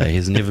may say.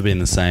 He's never been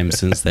the same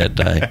since that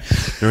day.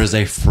 There is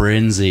a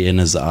frenzy in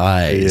his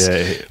eyes,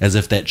 as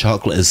if that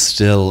chocolate is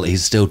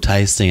he's still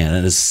tasting it, and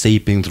it is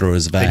seeping through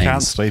his veins. He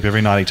can't sleep.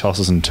 Every night he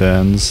tosses and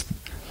turns.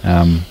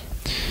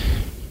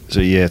 So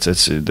yeah,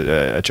 it's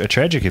a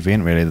tragic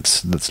event really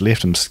that's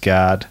left him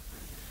scarred.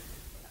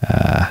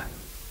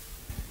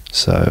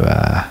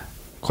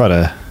 Quite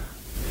a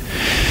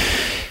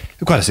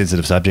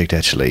sensitive subject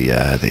actually.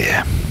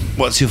 There.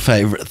 What's your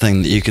favourite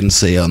thing that you can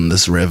see on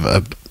this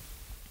river?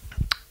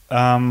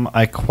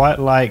 I quite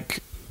like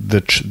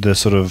the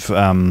sort of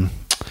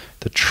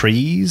the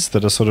trees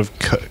that are sort of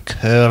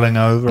curling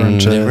over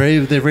into.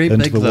 They're very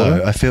big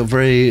though. I feel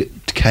very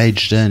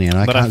caged in, and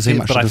I can't see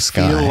much of the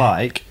sky. But I feel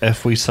like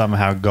if we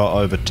somehow got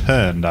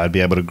overturned, I'd be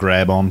able to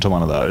grab onto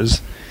one of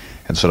those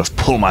and sort of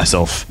pull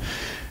myself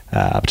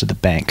up to the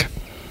bank.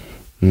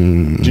 Do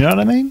you know what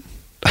I mean?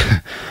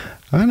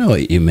 I know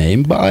what you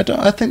mean, but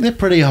I think they're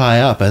pretty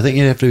high up. I think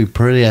you have to be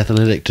pretty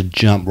athletic to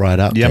jump right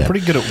up there. I'm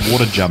pretty good at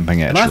water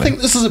jumping, actually. And I think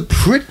this is a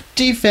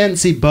pretty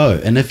fancy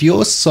boat, and if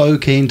you're so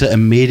keen to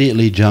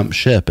immediately jump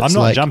ship... I'm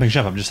not jumping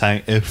ship, I'm just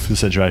saying if the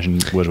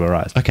situation were to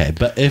arise. Okay,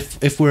 but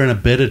if we're in a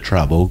bit of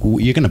trouble,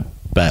 you're going to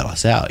bail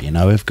us out, you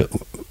know? We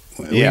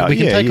can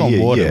take on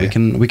water. Yeah.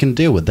 We can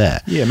deal with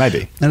that. Yeah,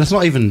 maybe. And it's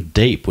not even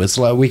deep. It's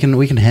like we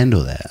can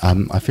handle that.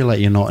 I feel like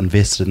you're not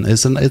invested in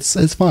this, and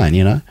it's fine,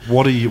 you know.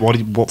 What are you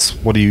liking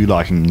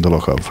the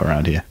look of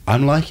around here?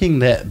 I'm liking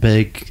that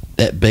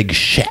big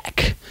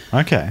shack.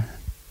 Okay.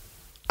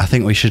 I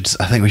think we should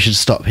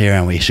stop here,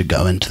 and we should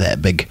go into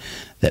that big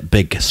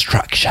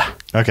structure.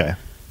 Okay.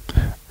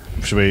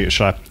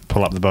 Should I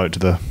pull up the boat to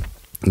the?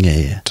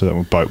 Yeah. To the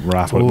boat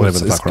raft, whatever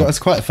the fuck. It's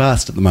quite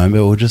fast at the moment.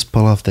 We'll just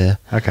pull off there.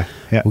 Okay.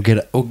 Yeah.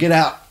 We'll get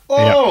out.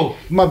 Oh,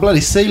 my bloody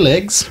sea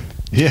legs.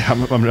 Yeah,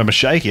 I'm a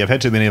shaky. I've had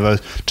too many of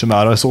those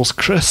tomato sauce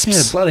crisps.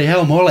 Yeah, bloody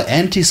hell, more like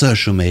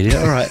anti-social media.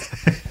 All right.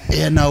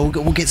 Yeah, no,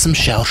 we'll get some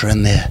shelter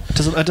in there.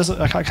 I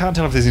can't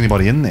tell if there's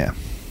anybody in there.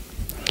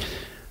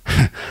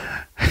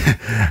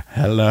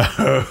 Hello.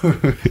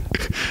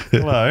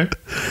 Hello.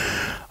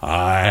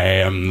 I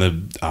am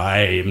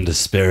the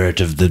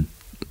spirit of the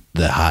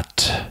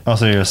hut. Oh,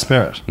 so you're a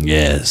spirit?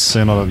 Yes. So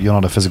you're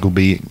not a physical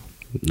being?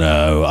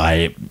 No,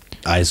 I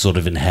sort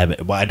of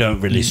inhabit. Well, I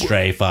don't really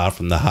stray far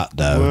from the hut,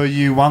 though. Were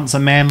you once a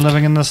man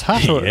living in this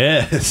hut? Or?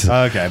 Yes.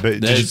 Okay,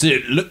 but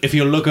look, if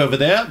you look over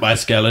there, my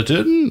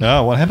skeleton.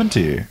 Oh, what happened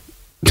to you?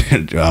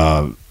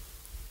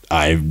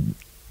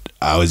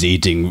 I was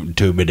eating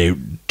too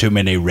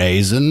many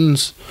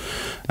raisins.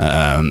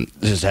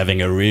 Just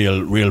having a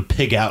real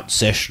pig out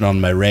session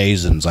on my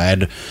raisins. I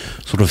had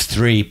sort of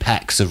 3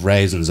 packs of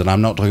raisins, and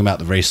I'm not talking about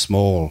the very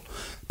small,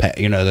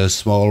 you know, those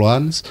small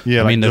ones.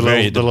 Yeah, I mean the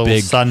little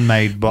big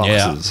sun-made boxes.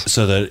 Yeah,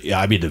 so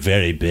the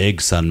very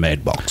big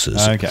sun-made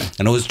boxes. Okay,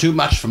 and it was too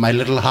much for my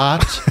little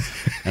heart,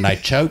 and I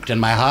choked, and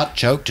my heart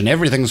choked, and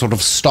everything sort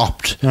of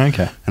stopped.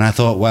 Okay, and I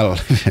thought, well,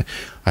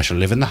 I shall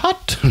live in the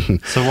hut.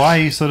 So why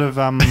are you sort of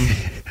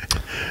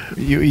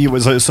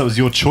so it was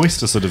your choice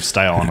to sort of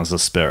stay on as a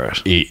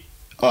spirit?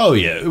 Oh,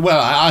 yeah.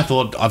 Well, I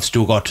thought I've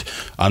still got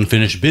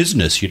unfinished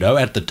business, you know.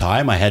 At the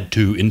time, I had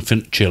 2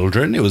 infant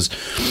children. It was...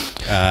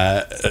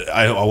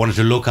 I wanted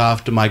to look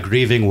after my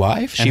grieving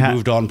wife. She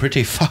moved on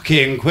pretty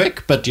fucking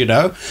quick, but, you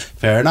know,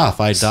 fair enough.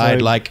 I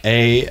died like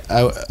a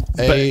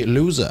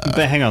loser.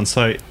 But hang on,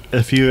 so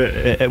if you...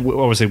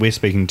 obviously, we're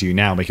speaking to you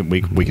now. We can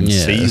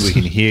Yes. see you, we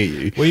can hear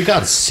you. Well, you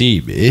can't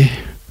see me.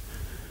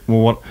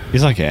 Well, what...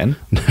 Yes, I can.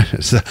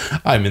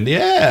 I'm in the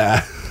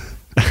air.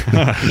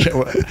 I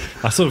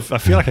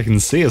feel like I can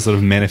see a sort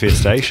of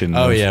manifestation.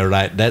 Oh yeah,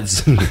 right.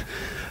 That's not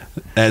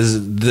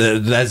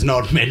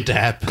meant to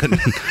happen.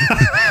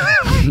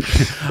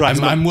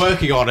 I'm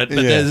working on it,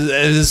 but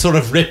there's sort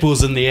of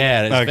ripples in the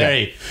air.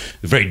 It's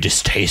very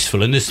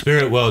distasteful. In the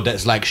spirit world,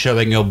 that's like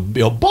showing your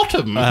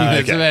bottom.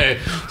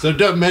 So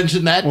don't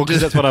mention that. Well,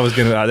 because that's what I was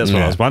what I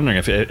was wondering.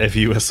 If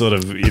you were sort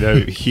of,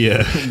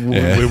 here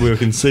where we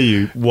can see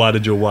you, why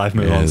did your wife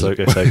move on so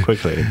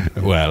quickly?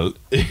 Well,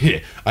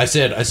 I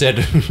said,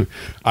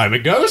 I'm a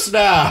ghost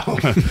now.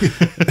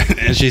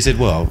 And she said,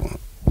 well,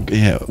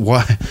 yeah,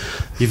 why?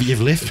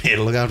 You've left me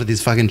to look after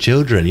these fucking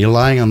children. You're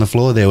lying on the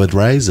floor there with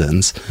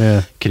raisins.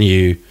 Yeah. Can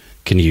you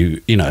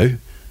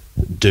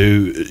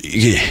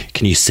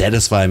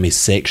satisfy me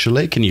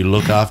sexually? Can you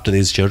look after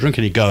these children?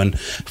 Can you go and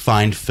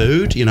find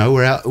food?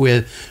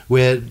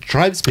 We're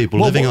tribes people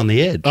living on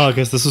the edge. Oh, I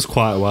guess this was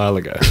quite a while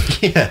ago.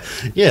 Yeah,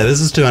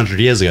 this is 200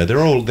 years ago. They're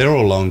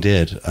all long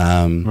dead.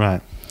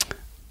 Right.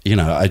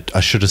 I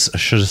should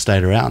have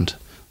stayed around.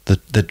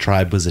 The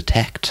tribe was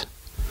attacked.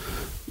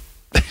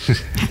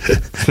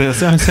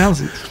 That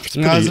sounds. It's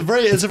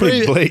a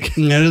very bleak.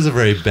 It is a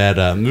very bad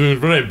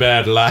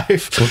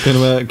life.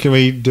 Well, can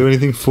we do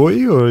anything for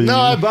you? Or no,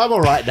 I'm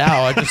all right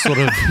now. I just sort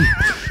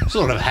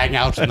of hang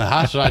out in the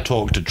hut and I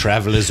talk to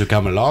travellers who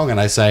come along and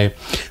I say,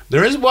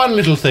 there is one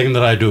little thing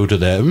that I do to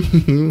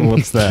them.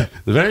 What's that?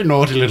 The very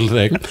naughty little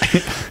thing.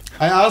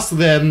 I ask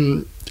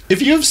them,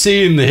 if you've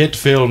seen the hit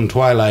film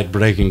Twilight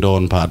Breaking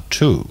Dawn Part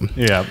 2.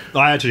 Yeah,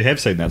 I actually have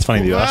seen that. It's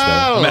funny that you asked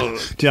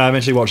that. I'm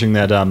actually watching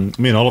that.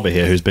 Me and Oliver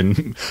here, who's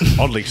been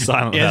oddly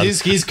silent. Yeah,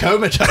 he's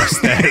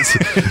comatose.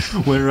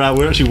 We're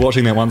actually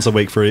watching that once a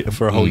week for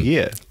a whole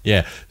year.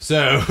 Yeah,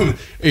 so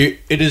it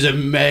is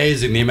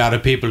amazing the amount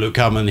of people who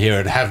come in here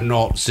and have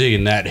not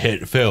seen that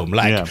hit film.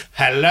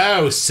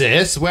 Hello,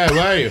 sis, where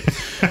were you?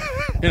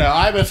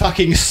 I'm a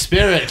fucking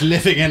spirit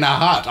living in a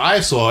hut.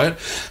 I saw it.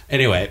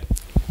 Anyway,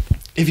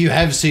 if you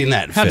have seen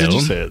that film... How did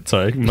you say it?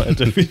 Sorry.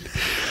 If you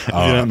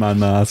don't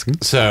mind my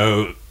asking.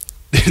 So,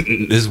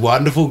 this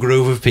wonderful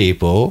group of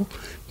people,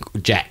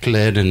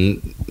 Jacqueline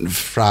and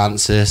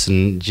Francis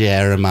and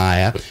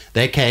Jeremiah,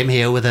 they came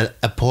here with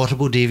a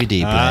portable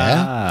DVD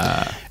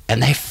player.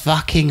 And they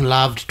fucking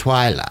loved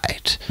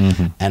Twilight.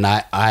 Mm-hmm. And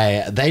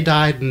they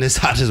died in this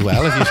hut as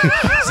well, if you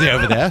see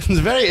over there. It's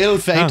a very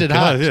ill-fated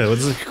hut. Yeah.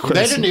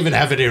 They didn't even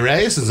have any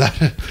raisins.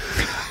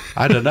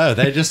 I don't know.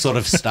 They just sort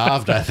of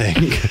starved, I think.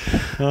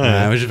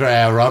 Which is very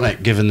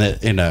ironic, given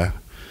that,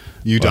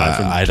 you died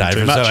from I died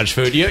from so much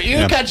food.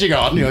 You're catching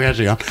on. You're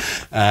catching on.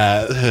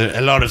 A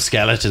lot of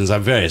skeletons.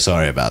 I'm very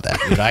sorry about that.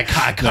 I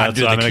can't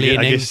do the cleaning.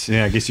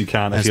 I guess you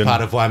can't. That's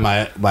part of why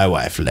my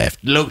wife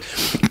left. Look,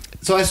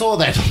 so I saw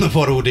that on the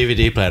portable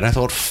DVD player, and I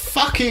thought,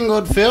 fucking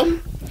good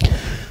film.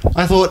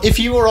 I thought, if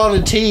you were on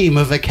a team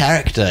of a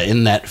character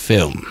in that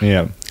film...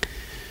 Yeah.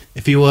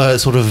 If you were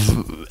sort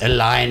of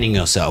aligning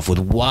yourself with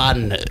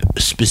one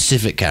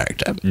specific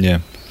character,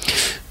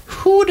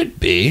 who would it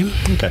be?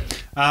 Okay.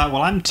 Well,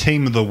 I'm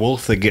Team the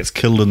Wolf that gets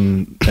killed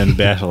in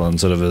battle and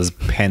sort of is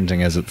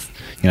panting as it's,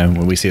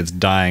 when we see its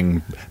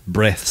dying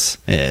breaths.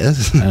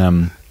 Yes.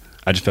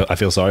 I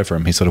feel sorry for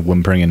him. He's sort of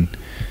whimpering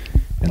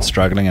and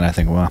struggling, and I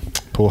think, wow,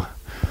 poor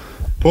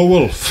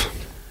wolf.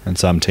 And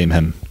so I'm Team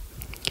him.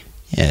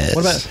 Yes.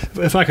 What about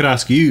if I could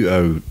ask you,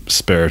 oh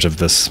spirit of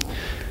this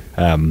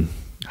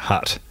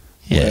hut?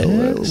 Yes.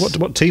 Well,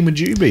 what team would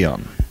you be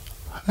on?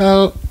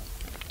 Well,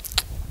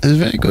 it's a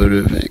very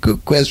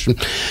good question.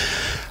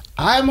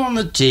 I'm on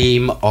the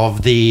team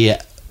of the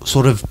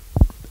sort of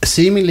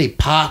seemingly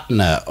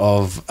partner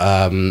of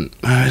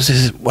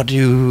what do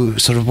you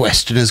sort of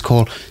Westerners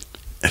call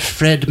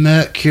Fred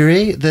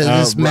Mercury?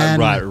 This man,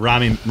 right?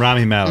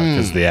 Rami Malek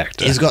is the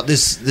actor. He's got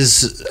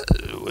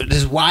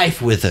this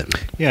wife with him.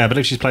 Yeah, I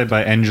believe she's played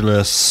by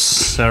Angela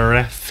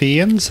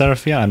Serafian.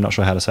 I'm not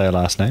sure how to say her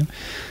last name.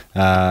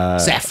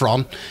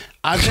 Saffron.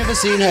 I've never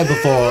seen her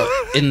before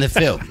in the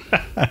film.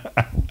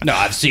 No,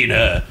 I've seen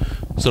her.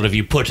 Sort of,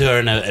 you put her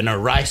in a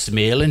rice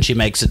meal and she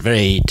makes it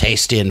very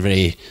tasty and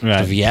very sort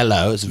of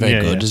yellow. It's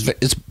very good. Yeah.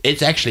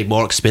 It's actually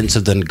more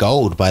expensive than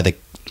gold by the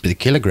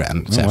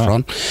kilogram,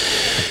 saffron. Wow.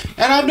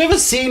 And I've never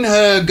seen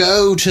her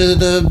go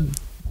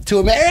to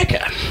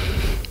America.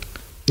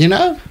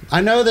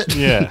 I know that.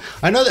 Yeah.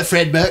 I know that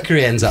Fred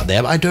Mercury ends up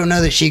there, but I don't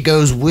know that she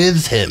goes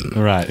with him.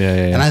 Right.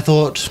 Yeah. And I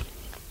thought,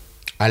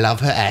 I love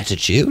her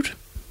attitude.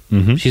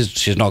 Mm-hmm.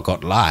 She's not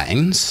got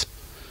lines,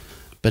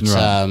 but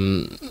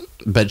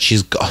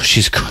she's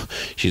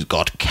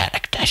got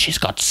character. She's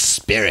got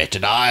spirit,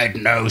 and I'd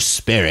no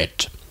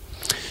spirit.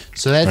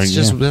 So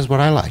that's what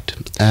I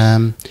liked.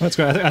 That's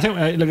great. I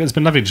think look, it's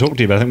been lovely to talk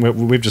to you, but I think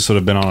we've just sort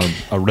of been on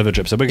a river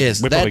trip, so we're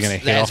probably going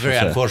to head off. That's very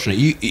unfortunate.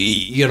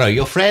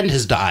 Your friend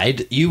has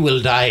died. You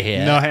will die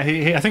here. No,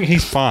 I think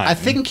he's fine. I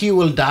think you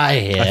will die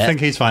here. I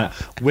think he's fine.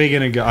 We're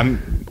gonna go.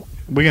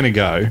 We're gonna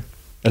go.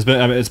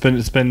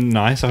 It's been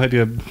nice. I hope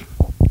you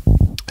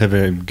have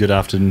a good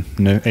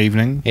afternoon,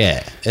 evening.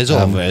 Yeah, it's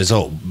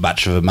all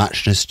much of a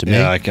muchness to me.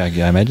 Yeah, I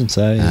imagine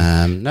so.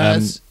 Yeah.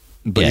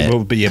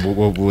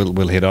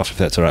 We'll head off if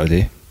that's all right with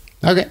you.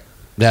 Okay.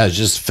 That was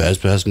just the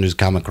first person who's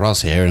come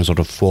across here in sort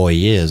of 4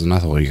 years, and I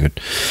thought you could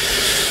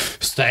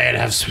stay and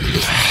have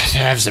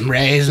some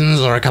raisins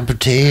or a cup of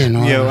tea. And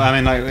all. Yeah, well, I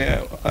mean,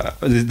 like,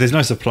 there's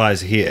no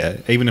supplies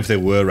here. Even if there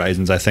were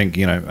raisins, I think,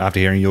 after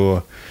hearing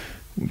your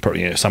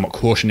probably somewhat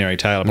cautionary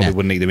tale, I probably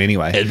wouldn't eat them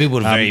anyway. People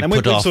would very and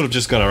put we've off. sort of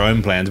just got our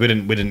own plans. We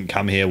didn't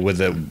come here with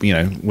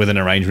with an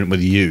arrangement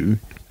with you.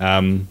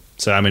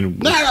 So I mean,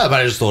 no, but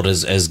I just thought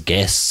as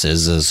guests,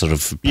 as a sort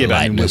of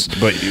politeness.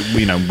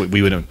 we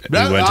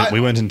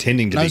weren't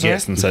intending to be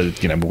guests, and so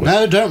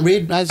no, don't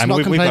read. It's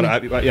not complaining.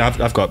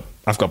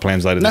 I've got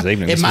plans later this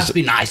evening. It must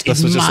be nice.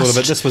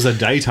 This was a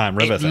daytime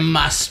river thing. It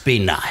must be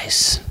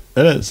nice.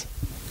 It is.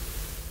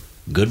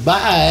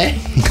 Goodbye.